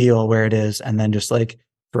like feel where it is and then just like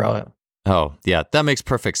throw it. Oh, yeah, that makes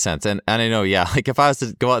perfect sense. And I know, like if I was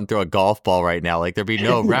to go out and throw a golf ball right now, like there'd be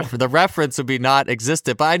no the reference would be not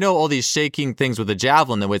existent. But I know all these shaking things with a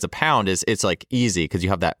javelin that weighs a pound it's like easy because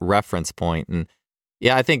you have that reference point. And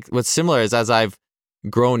yeah, I think what's similar is as I've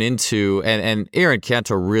grown into, and Aaron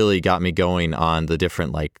Cantor really got me going on the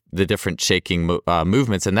different shaking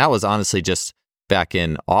movements. And that was honestly just back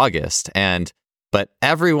in August. But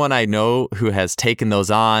everyone I know who has taken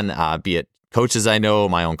those on, be it coaches I know,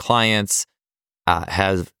 my own clients,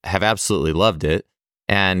 have absolutely loved it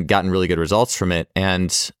and gotten really good results from it.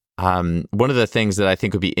 And one of the things that I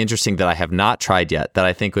think would be interesting that I have not tried yet, that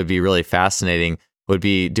I think would be really fascinating, would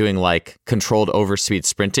be doing like controlled overspeed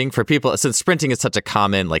sprinting for people. Since sprinting is such a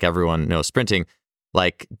common, like everyone knows sprinting,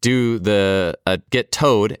 like do the get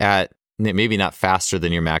towed at maybe not faster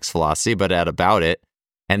than your max velocity, but at about it.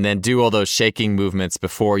 And then do all those shaking movements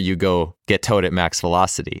before you go get towed at max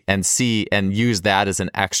velocity and use that as an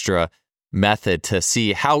extra method to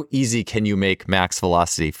see how easy can you make max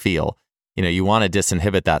velocity feel. You want to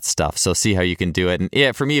disinhibit that stuff. So see how you can do it. And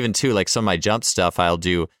yeah, for me even too, like some of my jump stuff, I'll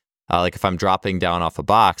do, like if I'm dropping down off a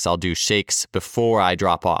box, I'll do shakes before I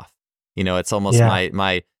drop off. It's almost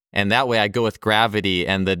my, and that way I go with gravity.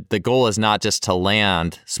 And the goal is not just to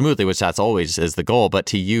land smoothly, which that's always is the goal, but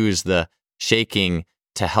to use the shaking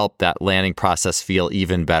to help that landing process feel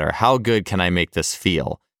even better. How good can I make this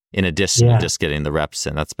feel in addition to just getting the reps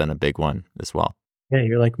in? That's been a big one as well. Yeah,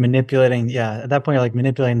 you're like manipulating. Yeah, at that point, you're like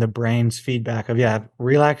manipulating the brain's feedback of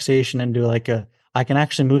relaxation into like I can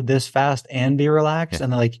actually move this fast and be relaxed. Yeah.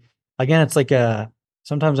 And like again, it's like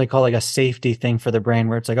sometimes I call it like a safety thing for the brain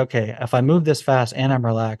where it's like, okay, if I move this fast and I'm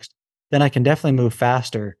relaxed, then I can definitely move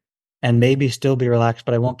faster and maybe still be relaxed,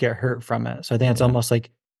 but I won't get hurt from it. So I think it's almost like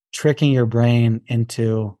tricking your brain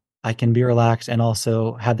into I can be relaxed and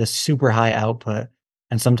also have this super high output.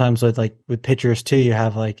 And sometimes with pitchers too, you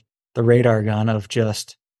have like the radar gun of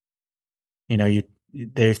just,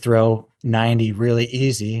 they throw 90 really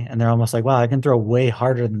easy and they're almost like, wow, I can throw way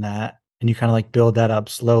harder than that. And you kind of like build that up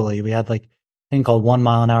slowly. We had like a thing called 1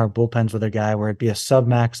 mile an hour bullpens with a guy where it'd be a sub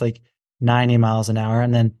max, like 90 miles an hour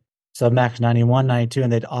and then sub max 91, 92.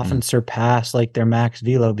 And they'd often surpass like their max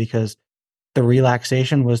velo because the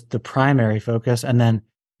relaxation was the primary focus. And then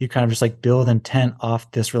you kind of just like build intent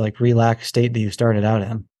off this like relaxed state that you started out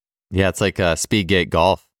in. Yeah. It's like speed gate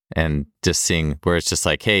golf. And just seeing where it's just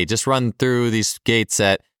like, hey, just run through these gates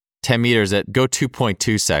at 10 meters at go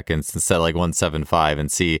 2.2 seconds instead of like 1.75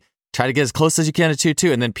 and try to get as close as you can to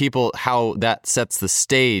 2.2. And then how that sets the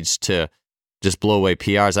stage to just blow away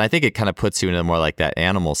PRs. And I think it kind of puts you in a more like that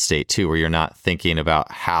animal state too, where you're not thinking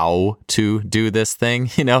about how to do this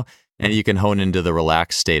thing, and you can hone into the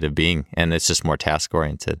relaxed state of being. And it's just more task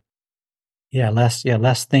oriented. Yeah.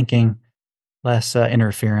 Less thinking, less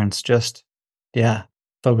interference,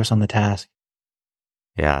 focus on the task.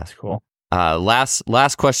 Yeah. That's cool.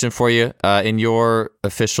 Last question for you. In your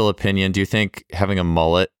official opinion, do you think having a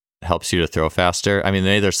mullet helps you to throw faster? I mean,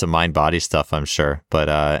 there's some mind-body stuff, I'm sure, but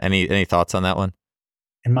any thoughts on that one?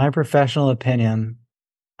 In my professional opinion,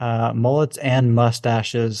 mullets and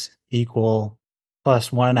mustaches equal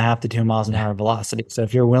plus 1.5 to 2 miles an hour velocity. So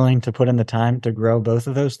if you're willing to put in the time to grow both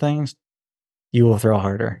of those things, you will throw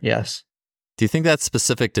harder. Yes. Do you think that's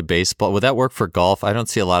specific to baseball? Would that work for golf? I don't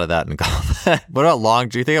see a lot of that in golf. What about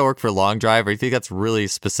do you think it worked for long drive, or do you think that's really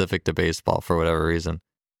specific to baseball for whatever reason?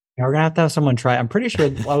 Yeah, we're going to have someone try. I'm pretty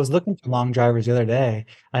sure I was looking for long drivers the other day.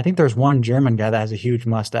 I think there's one German guy that has a huge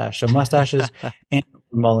mustache. So mustaches and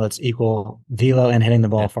mullets equal velo and hitting the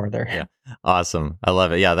ball farther. Yeah. Awesome. I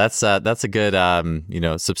love it. Yeah, that's a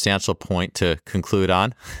good substantial point to conclude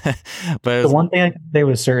on. But the one thing I can say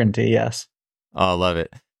with certainty, yes. Oh, I love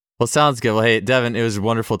it. Well, sounds good. Well, hey, Devin, it was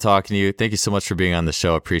wonderful talking to you. Thank you so much for being on the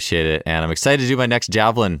show. Appreciate it. And I'm excited to do my next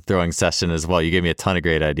javelin throwing session as well. You gave me a ton of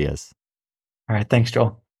great ideas. All right. Thanks,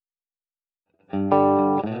 Joel.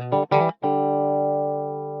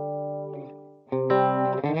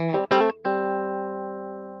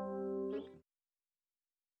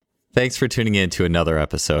 Thanks for tuning in to another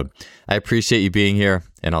episode. I appreciate you being here,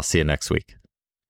 and I'll see you next week.